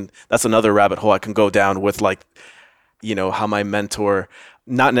can, that's another rabbit hole I can go down with, like, how my mentor,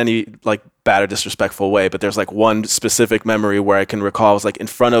 not in any like bad or disrespectful way, but there's like one specific memory where I can recall I was like in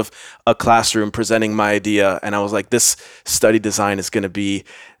front of a classroom presenting my idea, and I was like, this study design is going to be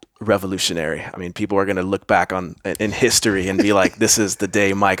revolutionary. I mean, people are going to look back in history and be like, this is the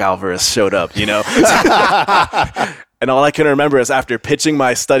day Mike Alvarez showed up, And all I can remember is after pitching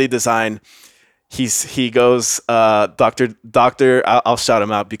my study design, he goes, Doctor, I'll shout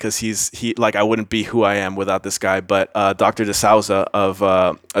him out because he I wouldn't be who I am without this guy, but Dr. DeSouza of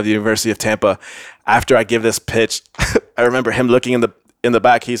the University of Tampa. After I give this pitch, I remember him looking in the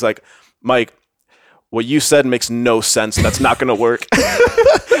back. He's like, Mike, what you said makes no sense. That's not going to work.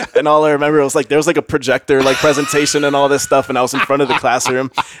 And all I remember was like, there was like a projector, like presentation and all this stuff. And I was in front of the classroom,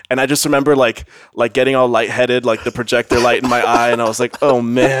 and I just remember like getting all lightheaded, like the projector light in my eye. And I was like, oh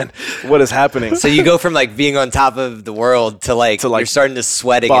man, what is happening? So you go from like being on top of the world to like you're starting to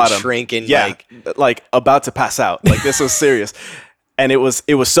sweating bottom. And shrink and like about to pass out. Like, this was serious. And it was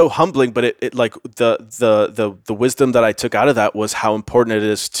so humbling, but it like the wisdom that I took out of that was how important it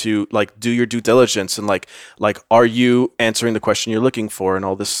is to like do your due diligence and like are you answering the question you're looking for, and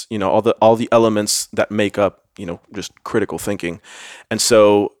all this, all the elements that make up, just critical thinking. And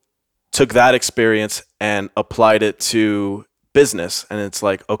so took that experience and applied it to business, and it's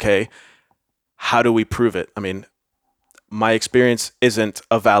like, okay, how do we prove it? I mean, my experience isn't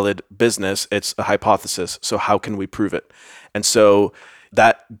a valid business, it's a hypothesis. So how can we prove it? And so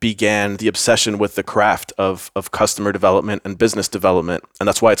that began the obsession with the craft of customer development and business development. And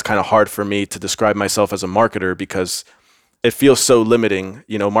that's why it's kind of hard for me to describe myself as a marketer, because it feels so limiting.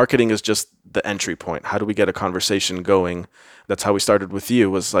 Marketing is just the entry point. How do we get a conversation going? That's how we started with you,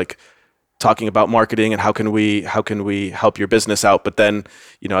 was like talking about marketing and how can we help your business out. But then,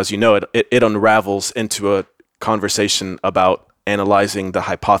 as you know, it unravels into a conversation about analyzing the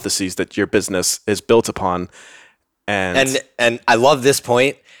hypotheses that your business is built upon. And I love this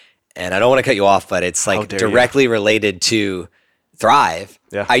point, and I don't want to cut you off, but it's like directly related to Thrive.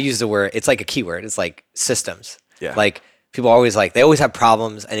 Yeah. I use the word, it's like a keyword. It's like systems. Yeah. Like people are always like, they always have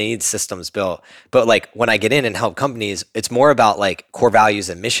problems and they need systems built. But like when I get in and help companies, it's more about like core values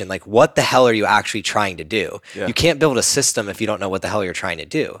and mission. Like what the hell are you actually trying to do? Yeah. You can't build a system if you don't know what the hell you're trying to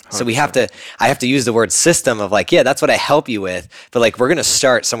do. 100%. So I have to use the word system of like, yeah, that's what I help you with. But like, we're going to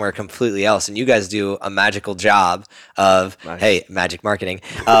start somewhere completely else. And you guys do a magical job of, hey, magic marketing,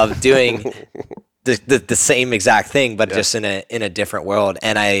 of doing the same exact thing, but just in a different world.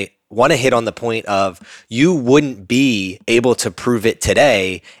 And I want to hit on the point of you wouldn't be able to prove it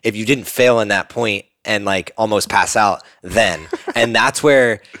today if you didn't fail in that point and like almost pass out then. And that's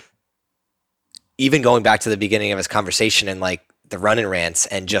where, even going back to the beginning of this conversation and like the run-and rants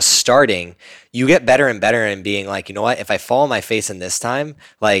and just starting, you get better and better in being like, you know what, if I fall on my face in this time,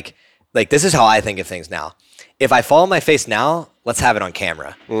 like this is how I think of things now. If I fall on my face now, let's have it on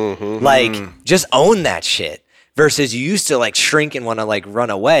camera. Mm-hmm. Like just own that shit. Versus you used to like shrink and want to like run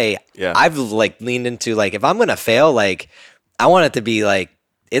away. Yeah. I've like leaned into like, if I'm going to fail, like I want it to be like,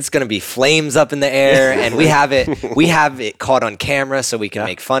 it's going to be flames up in the air and we have it caught on camera so we can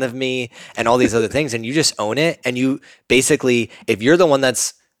make fun of me and all these other things. And you just own it. And you basically, if you're the one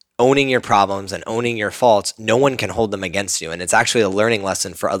that's owning your problems and owning your faults, no one can hold them against you. And it's actually a learning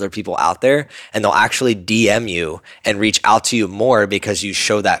lesson for other people out there. And they'll actually DM you and reach out to you more because you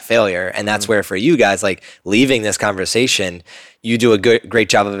show that failure. And that's where for you guys, like leaving this conversation, you do a great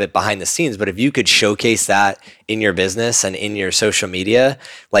job of it behind the scenes. But if you could showcase that in your business and in your social media,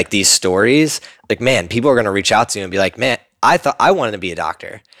 like these stories, like, man, people are going to reach out to you and be like, man, I thought I wanted to be a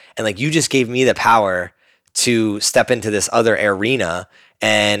doctor. And like, you just gave me the power to step into this other arena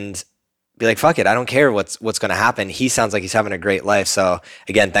and be like, fuck it, I don't care what's going to happen. He sounds like he's having a great life. So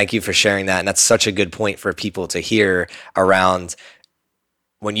again, thank you for sharing that. And that's such a good point for people to hear around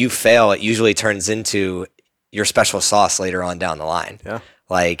when you fail, it usually turns into your special sauce later on down the line. Yeah.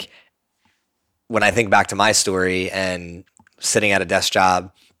 Like when I think back to my story and sitting at a desk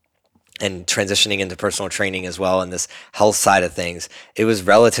job and transitioning into personal training as well and this health side of things, it was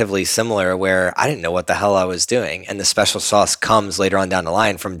relatively similar where I didn't know what the hell I was doing. And the special sauce comes later on down the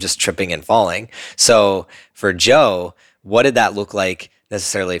line from just tripping and falling. So for Joe, what did that look like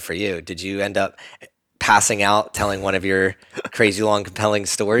necessarily for you? Did you end up passing out telling one of your crazy long compelling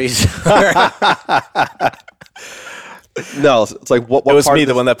stories? No, it's like what it was me,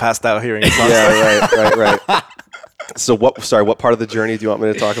 the one that passed out hearing his Yeah, right. So what part of the journey do you want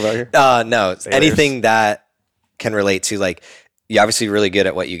me to talk about here? No, anything that can relate to, like, you're obviously really good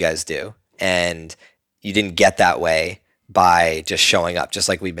at what you guys do and you didn't get that way by just showing up, just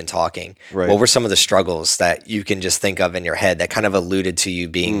like we've been talking. Right. What were some of the struggles that you can just think of in your head that kind of alluded to you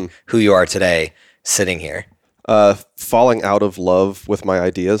being who you are today sitting here? Falling out of love with my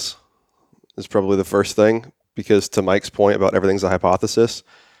ideas is probably the first thing, because to Mike's point about everything's a hypothesis,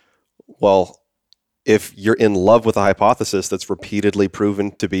 well, if you're in love with a hypothesis that's repeatedly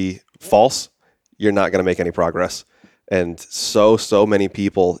proven to be false, you're not going to make any progress. And so many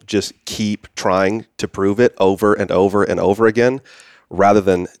people just keep trying to prove it over and over and over again, rather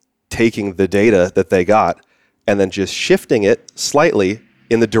than taking the data that they got and then just shifting it slightly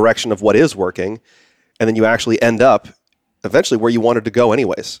in the direction of what is working. And then you actually end up eventually where you wanted to go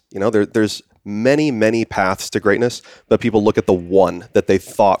anyways. You know, there's many paths to greatness, but people look at the one that they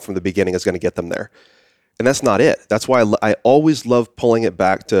thought from the beginning is going to get them there. And that's not it. That's why I always love pulling it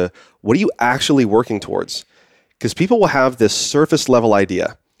back to, what are you actually working towards? Because people will have this surface level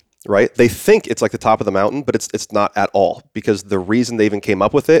idea, right? They think it's like the top of the mountain, but it's not at all, because the reason they even came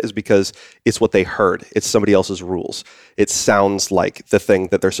up with it is because it's what they heard. It's somebody else's rules. It sounds like the thing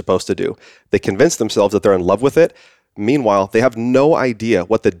that they're supposed to do. They convince themselves that they're in love with it. Meanwhile, they have no idea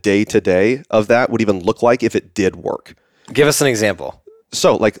what the day-to-day of that would even look like if it did work. Give us an example.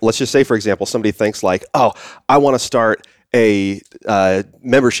 So, like, let's just say, for example, somebody thinks like, oh, I want to start a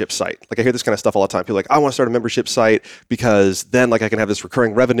membership site. Like, I hear this kind of stuff all the time. People are like, I want to start a membership site because then like I can have this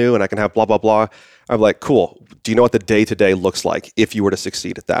recurring revenue and I can have blah, blah, blah. I'm like, cool. Do you know what the day-to-day looks like if you were to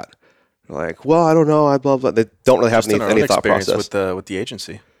succeed at that? They're like, well, I don't know. I blah, blah. They don't really have any thought process. With the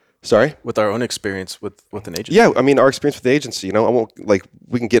agency. Sorry? With our own experience with an agency. Yeah, I mean, our experience with the agency, you know, I won't, like,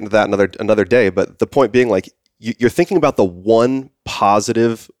 we can get into that another day, but the point being, like, you're thinking about the one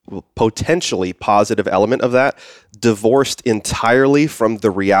potentially positive element of that divorced entirely from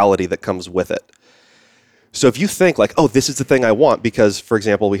the reality that comes with it. So if you think like, oh, this is the thing I want, because, for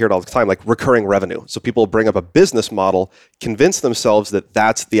example, we hear it all the time, like recurring revenue. So people bring up a business model, convince themselves that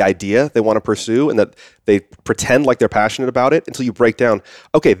that's the idea they want to pursue, and that they pretend like they're passionate about it until you break down,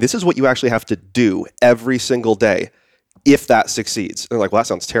 okay, this is what you actually have to do every single day if that succeeds. And they're like, well, that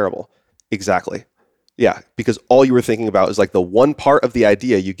sounds terrible. Exactly. Yeah, because all you were thinking about is like the one part of the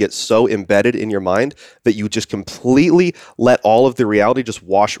idea you get so embedded in your mind that you just completely let all of the reality just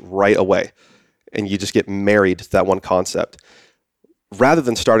wash right away. And you just get married to that one concept. Rather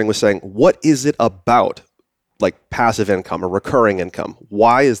than starting with saying, what is it about like passive income or recurring income?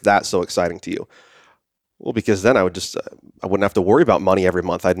 Why is that so exciting to you? Well, because then I wouldn't have to worry about money every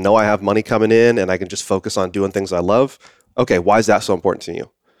month. I'd know I have money coming in and I can just focus on doing things I love. Okay, why is that so important to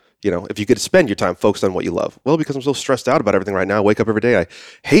you? You know, if you could spend your time focused on what you love. Well, because I'm so stressed out about everything right now. I wake up every day. I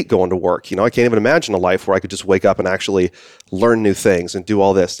hate going to work. You know, I can't even imagine a life where I could just wake up and actually learn new things and do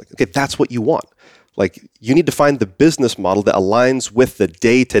all this. Like, okay, that's what you want. Like, you need to find the business model that aligns with the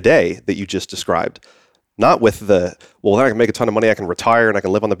day-to-day that you just described. Not with the, well, then I can make a ton of money, I can retire, and I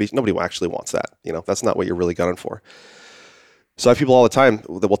can live on the beach. Nobody actually wants that. You know, that's not what you're really gunning for. So I have people all the time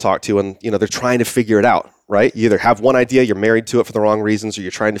that we'll talk to, and, you know, they're trying to figure it out, right? You either have one idea, you're married to it for the wrong reasons, or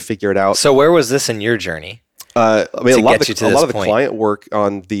you're trying to figure it out. So where was this in your journey? I mean, a lot of the client work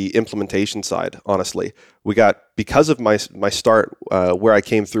on the implementation side, honestly. Because of my start where I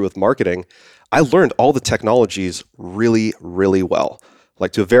came through with marketing, I learned all the technologies really, really well,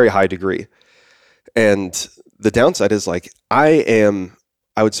 like to a very high degree. And the downside is like, I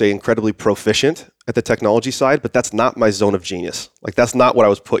would say, incredibly proficient at the technology side, but that's not my zone of genius. Like, that's not what I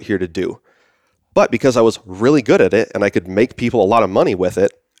was put here to do. But because I was really good at it and I could make people a lot of money with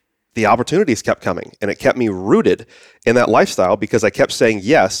it, the opportunities kept coming, and it kept me rooted in that lifestyle because I kept saying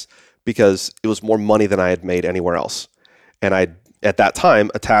yes because it was more money than I had made anywhere else. And I, at that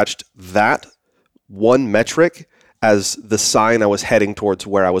time, attached that one metric as the sign I was heading towards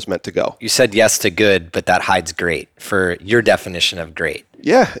where I was meant to go. You said yes to good, but that hides great for your definition of great.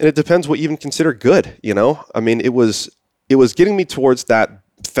 Yeah, and it depends what you even consider good, you know? I mean, it was getting me towards that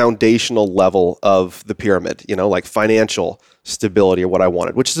foundational level of the pyramid, you know, like financial stability or what I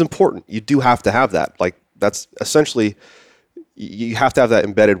wanted, which is important. You do have to have that. Like, that's essentially, you have to have that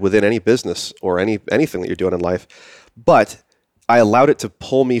embedded within any business or anything that you're doing in life. But I allowed it to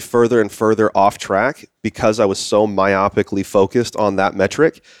pull me further and further off track because I was so myopically focused on that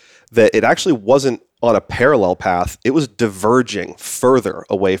metric that it actually wasn't on a parallel path. It was diverging further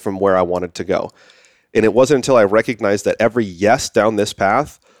away from where I wanted to go. And it wasn't until I recognized that every yes down this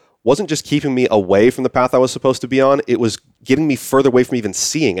path wasn't just keeping me away from the path I was supposed to be on, it was getting me further away from even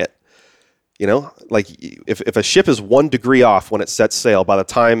seeing it. You know, like if a ship is 1 degree off when it sets sail, by the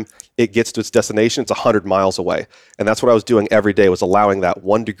time it gets to its destination, it's 100 miles away. And that's what I was doing every day, was allowing that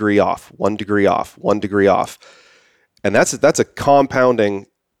 1 degree off, 1 degree off, 1 degree off. And that's a compounding,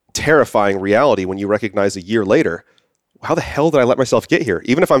 terrifying reality when you recognize a year later, how the hell did I let myself get here?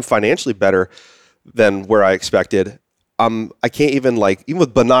 Even if I'm financially better than where I expected, I can't even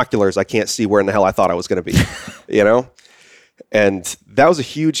with binoculars, I can't see where in the hell I thought I was going to be, you know? And that was a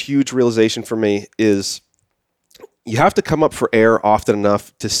huge, huge realization for me, is you have to come up for air often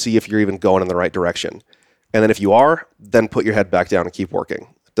enough to see if you're even going in the right direction. And then if you are, then put your head back down and keep working.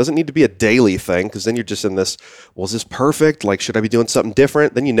 It doesn't need to be a daily thing, because then you're just in this, well, is this perfect? Like, should I be doing something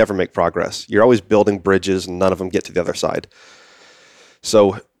different? Then you never make progress. You're always building bridges and none of them get to the other side.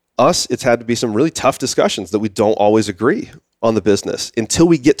 So it's had to be some really tough discussions that we don't always agree on the business until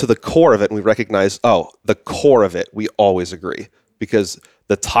we get to the core of it and we recognize, the core of it, we always agree. Because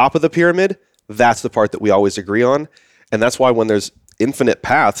the top of the pyramid, that's the part that we always agree on. And that's why when there's infinite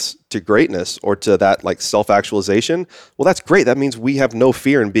paths to greatness or to that like self-actualization, well, that's great. That means we have no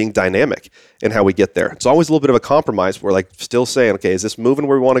fear in being dynamic in how we get there. It's always a little bit of a compromise. We're like still saying, okay, is this moving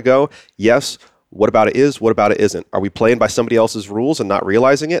where we want to go? Yes. What about it is? What about it isn't? Are we playing by somebody else's rules and not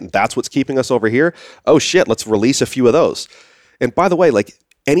realizing it? And that's what's keeping us over here? Oh shit, let's release a few of those. And by the way, like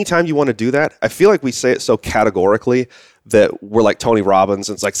anytime you want to do that, I feel like we say it so categorically that we're like Tony Robbins,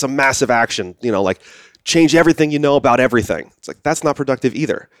 and it's like some massive action, you know, like change everything you know about everything. It's like, that's not productive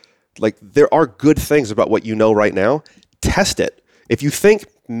either. Like, there are good things about what you know right now. Test it. If you think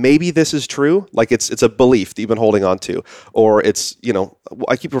maybe this is true, like it's a belief that you've been holding on to, or it's, you know,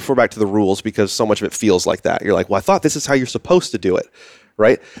 I keep referring back to the rules because so much of it feels like that. You're like, well, I thought this is how you're supposed to do it,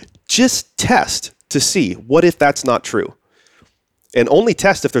 right? Just test to see, what if that's not true? And only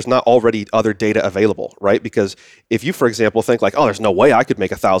test if there's not already other data available, right? Because if you, for example, think like, oh, there's no way I could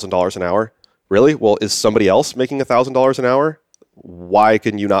make $1,000 an hour. Really? Well, is somebody else making $1,000 an hour? Why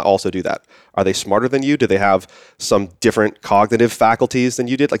can you not also do that? Are they smarter than you? Do they have some different cognitive faculties than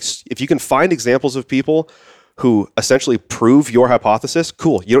you did? Like, if you can find examples of people who essentially prove your hypothesis,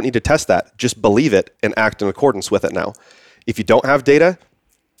 cool. You don't need to test that. Just believe it and act in accordance with it now. If you don't have data,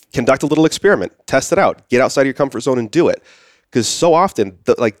 conduct a little experiment. Test it out. Get outside of your comfort zone and do it. Because so often,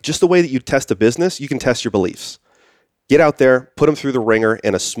 just the way that you test a business, you can test your beliefs. Get out there, put them through the ringer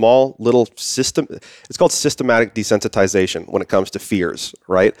in a small little system. It's called systematic desensitization when it comes to fears,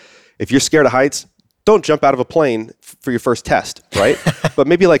 right? If you're scared of heights, don't jump out of a plane for your first test, right? But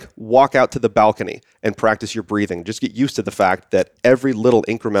maybe walk out to the balcony and practice your breathing. Just get used to the fact that every little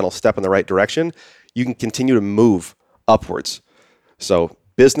incremental step in the right direction, you can continue to move upwards. So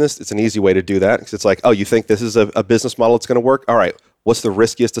business, it's an easy way to do that. Because it's like, oh, you think this is a business model that's going to work? All right, what's the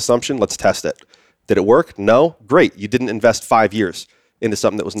riskiest assumption? Let's test it. Did it work? No? Great. You didn't invest 5 years into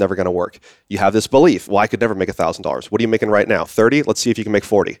something that was never going to work. You have this belief, well, I could never make $1,000. What are you making right now? 30? Let's see if you can make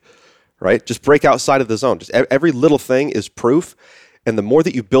 40, right? Just break outside of the zone. Just every little thing is proof. And the more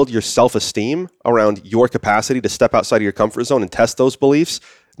that you build your self-esteem around your capacity to step outside of your comfort zone and test those beliefs,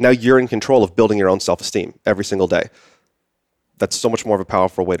 now you're in control of building your own self-esteem every single day. That's so much more of a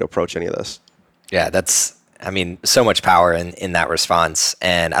powerful way to approach any of this. Yeah, so much power in that response.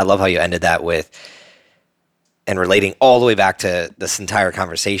 And I love how you ended that with, and relating all the way back to this entire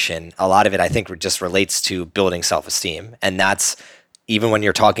conversation, a lot of it, I think, just relates to building self-esteem. And that's, even when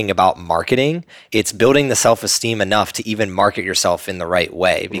you're talking about marketing, it's building the self-esteem enough to even market yourself in the right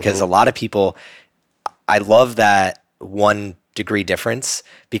way. Because a lot of people, I love that 1 degree difference,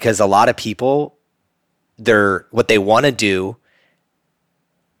 because a lot of people, what they want to do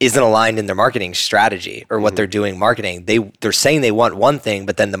isn't aligned in their marketing strategy or what they're doing marketing. They're saying they want one thing,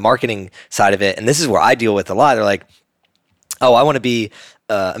 but then the marketing side of it, and this is where I deal with a lot, they're like, oh, I want to be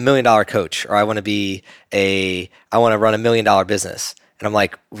a $1 million coach, or I want to run $1 million business. And I'm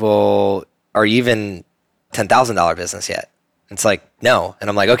like, well, are you even $10,000 business yet? And it's like, no. And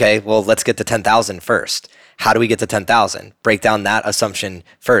I'm like, okay, well, let's get to 10,000 first. How do we get to 10,000? Break down that assumption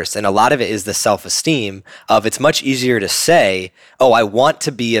first. And a lot of it is the self-esteem of, it's much easier to say, oh, I want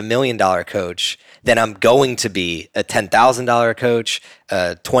to be a $1 million coach than I'm going to be a $10,000 coach,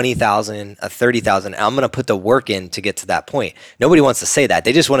 a $20,000, a $30,000. I'm going to put the work in to get to that point. Nobody wants to say that.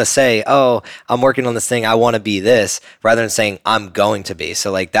 They just want to say, oh, I'm working on this thing. I want to be this, rather than saying I'm going to be.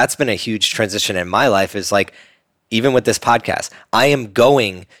 So that's been a huge transition in my life, is even with this podcast, I am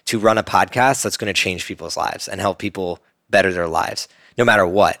going to run a podcast that's going to change people's lives and help people better their lives, no matter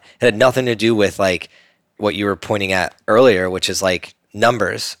what. It had nothing to do with what you were pointing at earlier, which is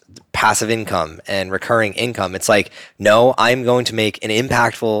numbers, passive income and recurring income. It's no, I'm going to make an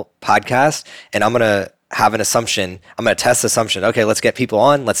impactful podcast, and I'm going to have an assumption. I'm going to test the assumption. Okay, let's get people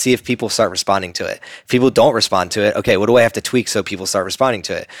on. Let's see if people start responding to it. If people don't respond to it, okay, what do I have to tweak so people start responding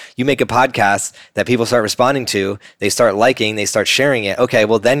to it? You make a podcast that people start responding to, they start liking, they start sharing it. Okay,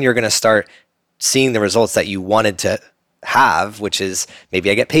 well, then you're going to start seeing the results that you wanted to have, which is maybe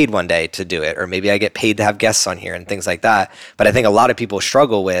I get paid one day to do it, or maybe I get paid to have guests on here and things like that. But I think a lot of people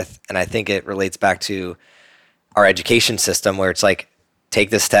struggle with, and I think it relates back to our education system, where it's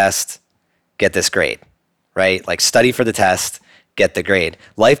take this test, get this grade. Right? Study for the test, get the grade.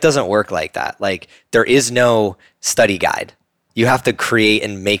 Life doesn't work like that. There is no study guide. You have to create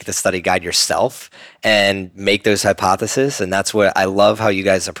and make the study guide yourself and make those hypotheses. And that's what I love, how you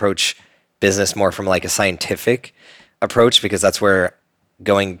guys approach business more from a scientific approach, because that's where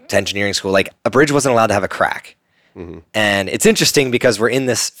going to engineering school, a bridge wasn't allowed to have a crack. And it's interesting because we're in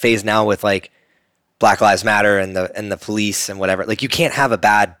this phase now with Black Lives Matter and the police and whatever. You can't have a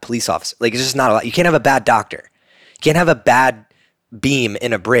bad police officer. It's just not allowed. You can't have a bad doctor. You can't have a bad beam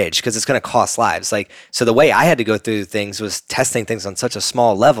in a bridge, because it's going to cost lives. So the way I had to go through things was testing things on such a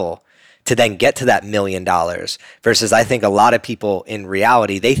small level to then get to that $1 million, versus I think a lot of people in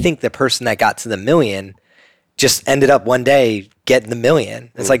reality, they think the person that got to the $1 million just ended up one day getting the $1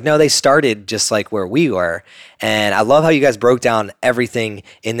 million. It's no, they started just where we were. And I love how you guys broke down everything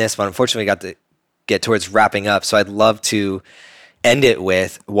in this, but unfortunately we got to get towards wrapping up. So I'd love to end it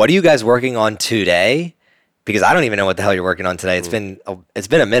with, what are you guys working on today? Because I don't even know what the hell you're working on today. It's been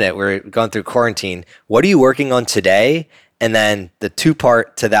a minute. We're going through quarantine. What are you working on today? And then the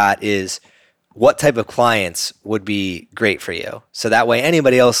 2-part to that is, what type of clients would be great for you? So that way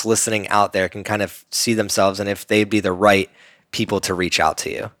anybody else listening out there can kind of see themselves, and if they'd be the right people to reach out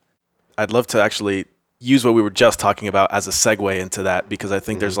to you. I'd love to actually use what we were just talking about as a segue into that, because I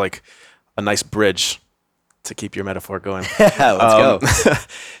think there's a nice bridge to keep your metaphor going. Let's go.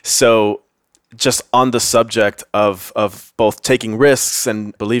 So just on the subject of both taking risks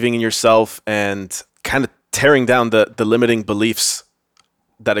and believing in yourself, and kind of tearing down the limiting beliefs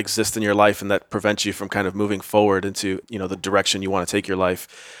that exist in your life and that prevent you from kind of moving forward into, the direction you want to take your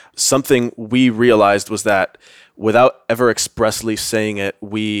life. Something we realized was that without ever expressly saying it,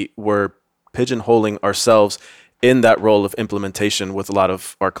 we were pigeonholing ourselves in that role of implementation with a lot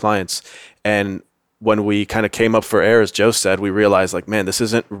of our clients. And when we kind of came up for air, as Joe said, we realized like, man, this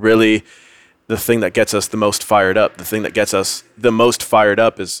isn't really the thing that gets us the most fired up. The thing that gets us the most fired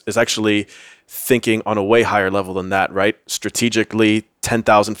up is actually thinking on a way higher level than that, right? Strategically,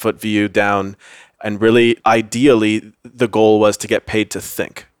 10,000 foot view down. And really, ideally, the goal was to get paid to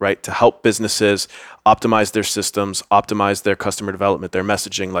think, right? To help businesses optimize their systems, optimize their customer development, their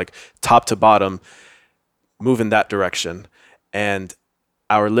messaging, like top to bottom, move in that direction. And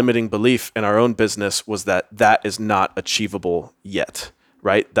our limiting belief in our own business was that is not achievable yet,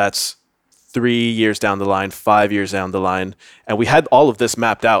 right? That's 3 years down the line, 5 years down the line. And we had all of this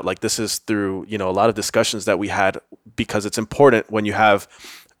mapped out. Like this is through, a lot of discussions that we had, because it's important when you have,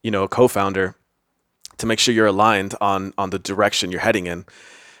 a co-founder to make sure you're aligned on the direction you're heading in.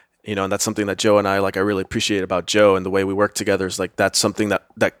 And that's something that Joe and I really appreciate about Joe, and the way we work together is like, that's something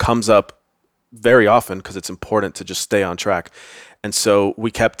that comes up very often because it's important to just stay on track. And so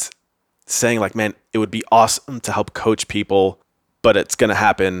we kept saying like, man, it would be awesome to help coach people, but it's going to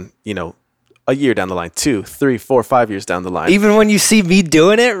happen, a year down the line, 2, 3, 4, 5 years down the line. Even when you see me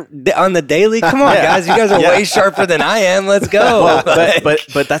doing it on the daily, come on, guys, you guys are way sharper than I am. Let's go.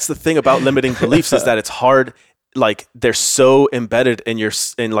 But that's the thing about limiting beliefs is that it's hard. Like they're so embedded in your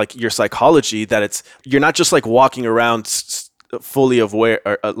psychology that you're not just like walking around fully aware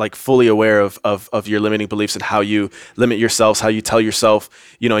of your limiting beliefs and how you limit yourselves, how you tell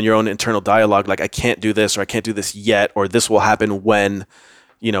yourself, in your own internal dialogue, like I can't do this, or I can't do this yet, or this will happen when,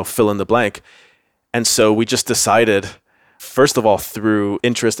 fill in the blank. And so we just decided, first of all, through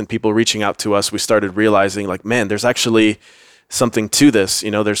interest in people reaching out to us, we started realizing like, man, there's actually something to this.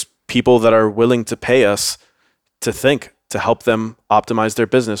 There's people that are willing to pay us to think, to help them optimize their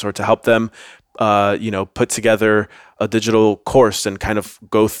business, or to help them put together a digital course and kind of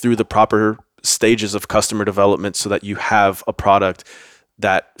go through the proper stages of customer development so that you have a product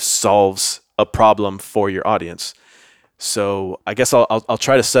that solves a problem for your audience. So I guess I'll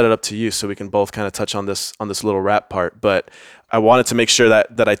try to set it up to you so we can both kind of touch on this little wrap part. But I wanted to make sure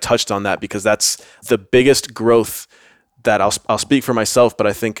that I touched on that, because that's the biggest growth that I'll speak for myself, but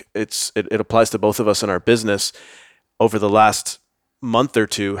I think it applies to both of us in our business over the last month or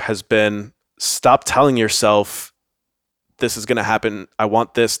two, has been stop telling yourself this is going to happen. I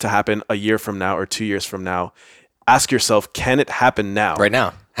want this to happen a year from now or 2 years from now. Ask yourself, can it happen now? Right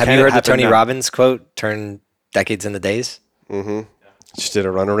now. Have you heard the Tony Robbins quote, turn decades into days? Mm-hmm. Just did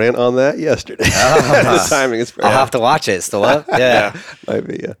a run rant on that yesterday. The timing is perfect. I'll have to watch it. Still up? Yeah. Might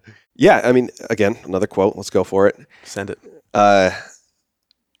be, yeah. Yeah, I mean, again, another quote. Let's go for it. Send it.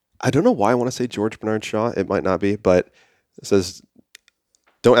 I don't know why I want to say George Bernard Shaw. It might not be, but it says,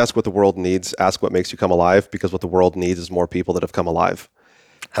 don't ask what the world needs. Ask what makes you come alive, because what the world needs is more people that have come alive.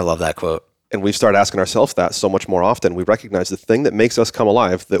 I love that quote. And we've started asking ourselves that so much more often. We recognize the thing that makes us come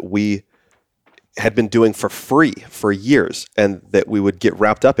alive that we had been doing for free for years and that we would get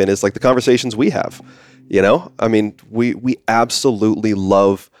wrapped up in is like the conversations we have. I mean, we absolutely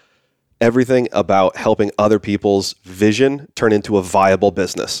love everything about helping other people's vision turn into a viable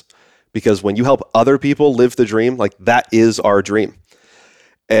business. Because when you help other people live the dream, like that is our dream.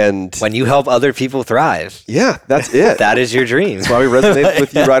 And when you help other people thrive. Yeah, that's it. That is your dream. That's why we resonate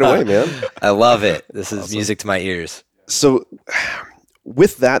with you right away, man. I love it. This is music to my ears. So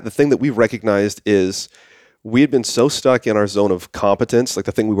with that, the thing that we recognized is we had been so stuck in our zone of competence, like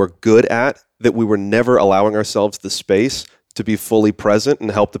the thing we were good at, that we were never allowing ourselves the space to be fully present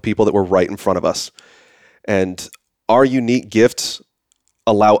and help the people that were right in front of us. And our unique gifts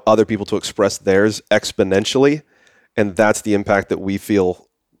allow other people to express theirs exponentially. And that's the impact that we feel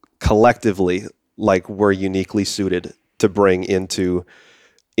collectively like we're uniquely suited to bring into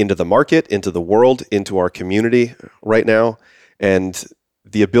the market, into the world, into our community right now. And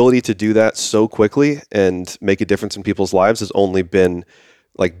the ability to do that so quickly and make a difference in people's lives has only been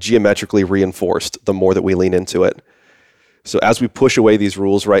like geometrically reinforced the more that we lean into it. So as we push away these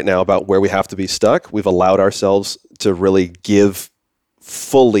rules right now about where we have to be stuck, we've allowed ourselves to really give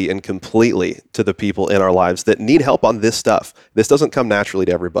fully and completely to the people in our lives that need help on this stuff. This doesn't come naturally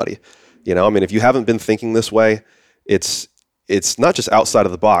to everybody. I mean, if you haven't been thinking this way, it's not just outside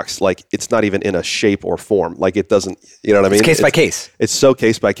of the box. Like it's not even in a shape or form. Like it doesn't, you know what I mean? It's case by case. It's so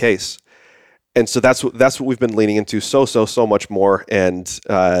case by case. And so that's what we've been leaning into so much more, and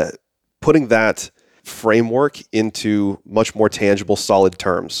putting that framework into much more tangible, solid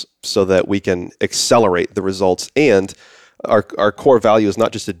terms so that we can accelerate the results. And our core value is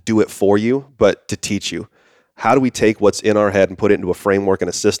not just to do it for you, but to teach you. How do we take what's in our head and put it into a framework and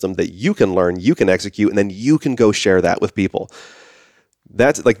a system that you can learn, you can execute, and then you can go share that with people?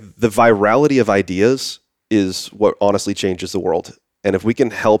 That's like the virality of ideas is what honestly changes the world. And if we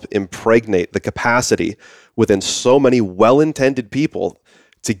can help impregnate the capacity within so many well-intended people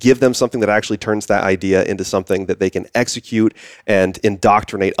to give them something that actually turns that idea into something that they can execute and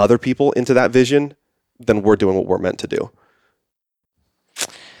indoctrinate other people into that vision, then we're doing what we're meant to do.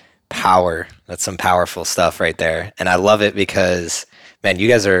 Power. That's some powerful stuff right there. And I love it because, man,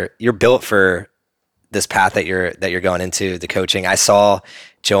 you're built for this path that you're going into, the coaching. I saw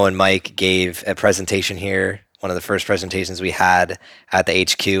Joe and Mike gave a presentation here, one of the first presentations we had at the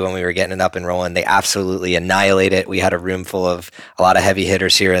HQ when we were getting it up and rolling. They absolutely annihilate it. We had a room full of a lot of heavy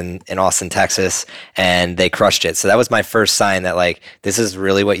hitters here in Austin, Texas, and they crushed it. So that was my first sign that like, this is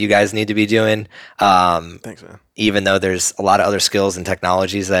really what you guys need to be doing. Thanks, man. Even though there's a lot of other skills and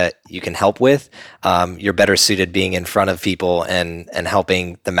technologies that you can help with, you're better suited being in front of people and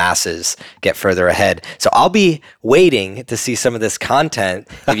helping the masses get further ahead. So I'll be waiting to see some of this content.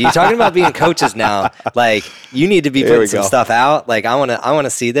 If you're talking about being coaches now, like you need to be putting some stuff out. Like I want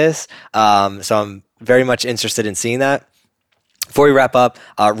to see this. So I'm very much interested in seeing that. Before we wrap up,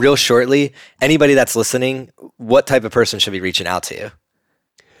 real shortly, anybody that's listening, what type of person should be reaching out to you?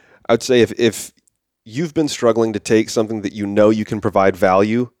 I would say if you've been struggling to take something that you know you can provide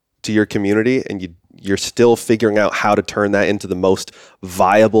value to your community and you're still figuring out how to turn that into the most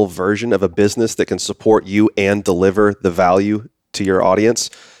viable version of a business that can support you and deliver the value to your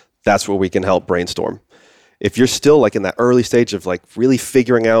audience, that's where we can help brainstorm. If you're still like in that early stage of like really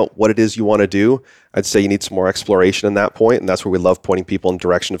figuring out what it is you want to do, I'd say you need some more exploration in that point. And that's where we love pointing people in the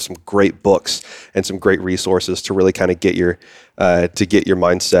direction of some great books and some great resources to really kind of get your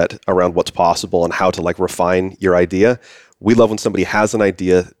mindset around what's possible and how to like refine your idea. We love when somebody has an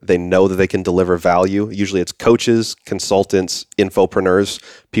idea, they know that they can deliver value. Usually it's coaches, consultants, infopreneurs,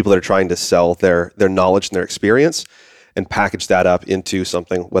 people that are trying to sell their knowledge and their experience, and package that up into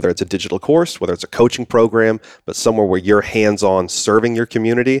something, whether it's a digital course, whether it's a coaching program, but somewhere where you're hands-on serving your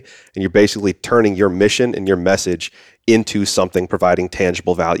community and you're basically turning your mission and your message into something providing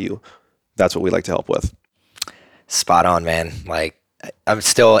tangible value. That's what we like to help with. Spot on, man. Like, I'm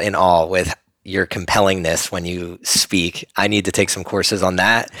still in awe with your compellingness when you speak. I need to take some courses on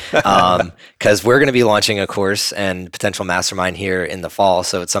that because we're going to be launching a course and potential mastermind here in the fall.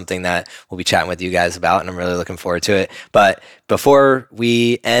 So it's something that we'll be chatting with you guys about, and I'm really looking forward to it. But before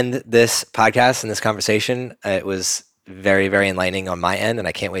we end this podcast and this conversation, it was very, very enlightening on my end, and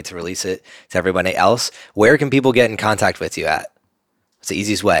I can't wait to release it to everybody else. Where can people get in contact with you at? It's the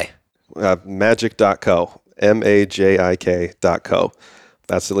easiest way. Majik.co, MAJIK.co.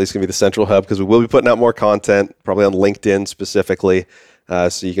 That's at least going to be the central hub because we will be putting out more content, probably on LinkedIn specifically.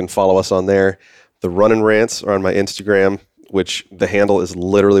 So you can follow us on there. The Run and Rants are on my Instagram, which the handle is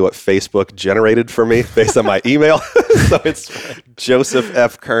literally what Facebook generated for me based on my email. So it's Joseph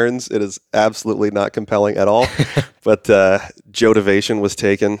F. Kearns. It is absolutely not compelling at all. But Jotivation was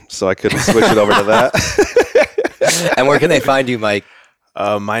taken, so I couldn't switch it over to that. And where can they find you, Mike?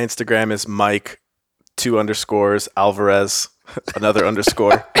 My Instagram is Mike_Alvarez. Another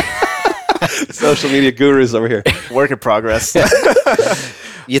underscore. Social media gurus over here. Work in progress.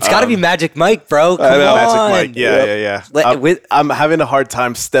 It's got to be Magic Mike, bro. Come I know, on. Magic Mike. Yeah. I'm having a hard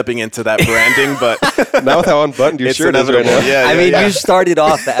time stepping into that branding, but not with how unbuttoned your shirt is right now. You started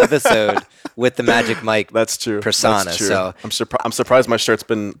off the episode with the Magic Mike. That's true. Persona. That's true. So I'm surprised my shirt's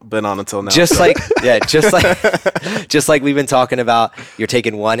been on until now. Just like we've been talking about, you're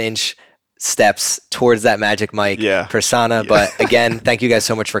taking 1-inch steps towards that Magic Mike persona. But again, thank you guys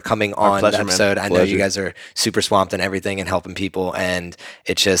so much for coming on the episode. I know you guys are super swamped in everything and helping people, and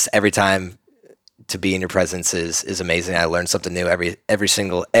it's just every time to be in your presence is amazing. I learn something new every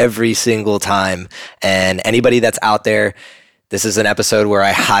single time. And anybody that's out there, this is an episode where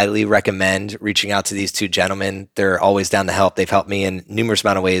I highly recommend reaching out to these two gentlemen. They're always down to help. They've helped me in numerous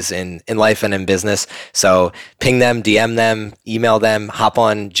amount of ways in life and in business. So ping them, DM them, email them, hop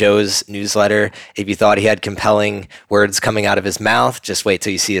on Joe's newsletter. If you thought he had compelling words coming out of his mouth, just wait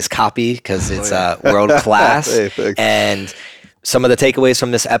till you see his copy because it's world class. Hey, and some of the takeaways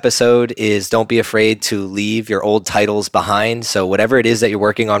from this episode is don't be afraid to leave your old titles behind. So whatever it is that you're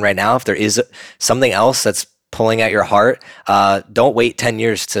working on right now, if there is something else that's pulling at your heart, don't wait 10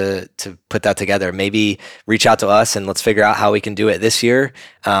 years to put that together. Maybe reach out to us and let's figure out how we can do it this year,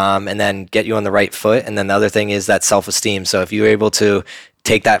 and then get you on the right foot. And then the other thing is that self-esteem. So if you're able to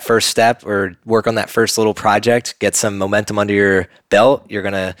take that first step or work on that first little project, get some momentum under your belt, you're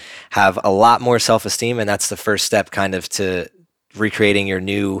going to have a lot more self-esteem. And that's the first step kind of to recreating your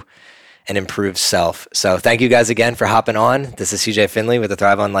new and improved self. So thank you guys again for hopping on. This is CJ Finley with the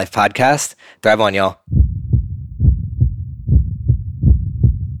Thrive on Life podcast. Thrive on, y'all.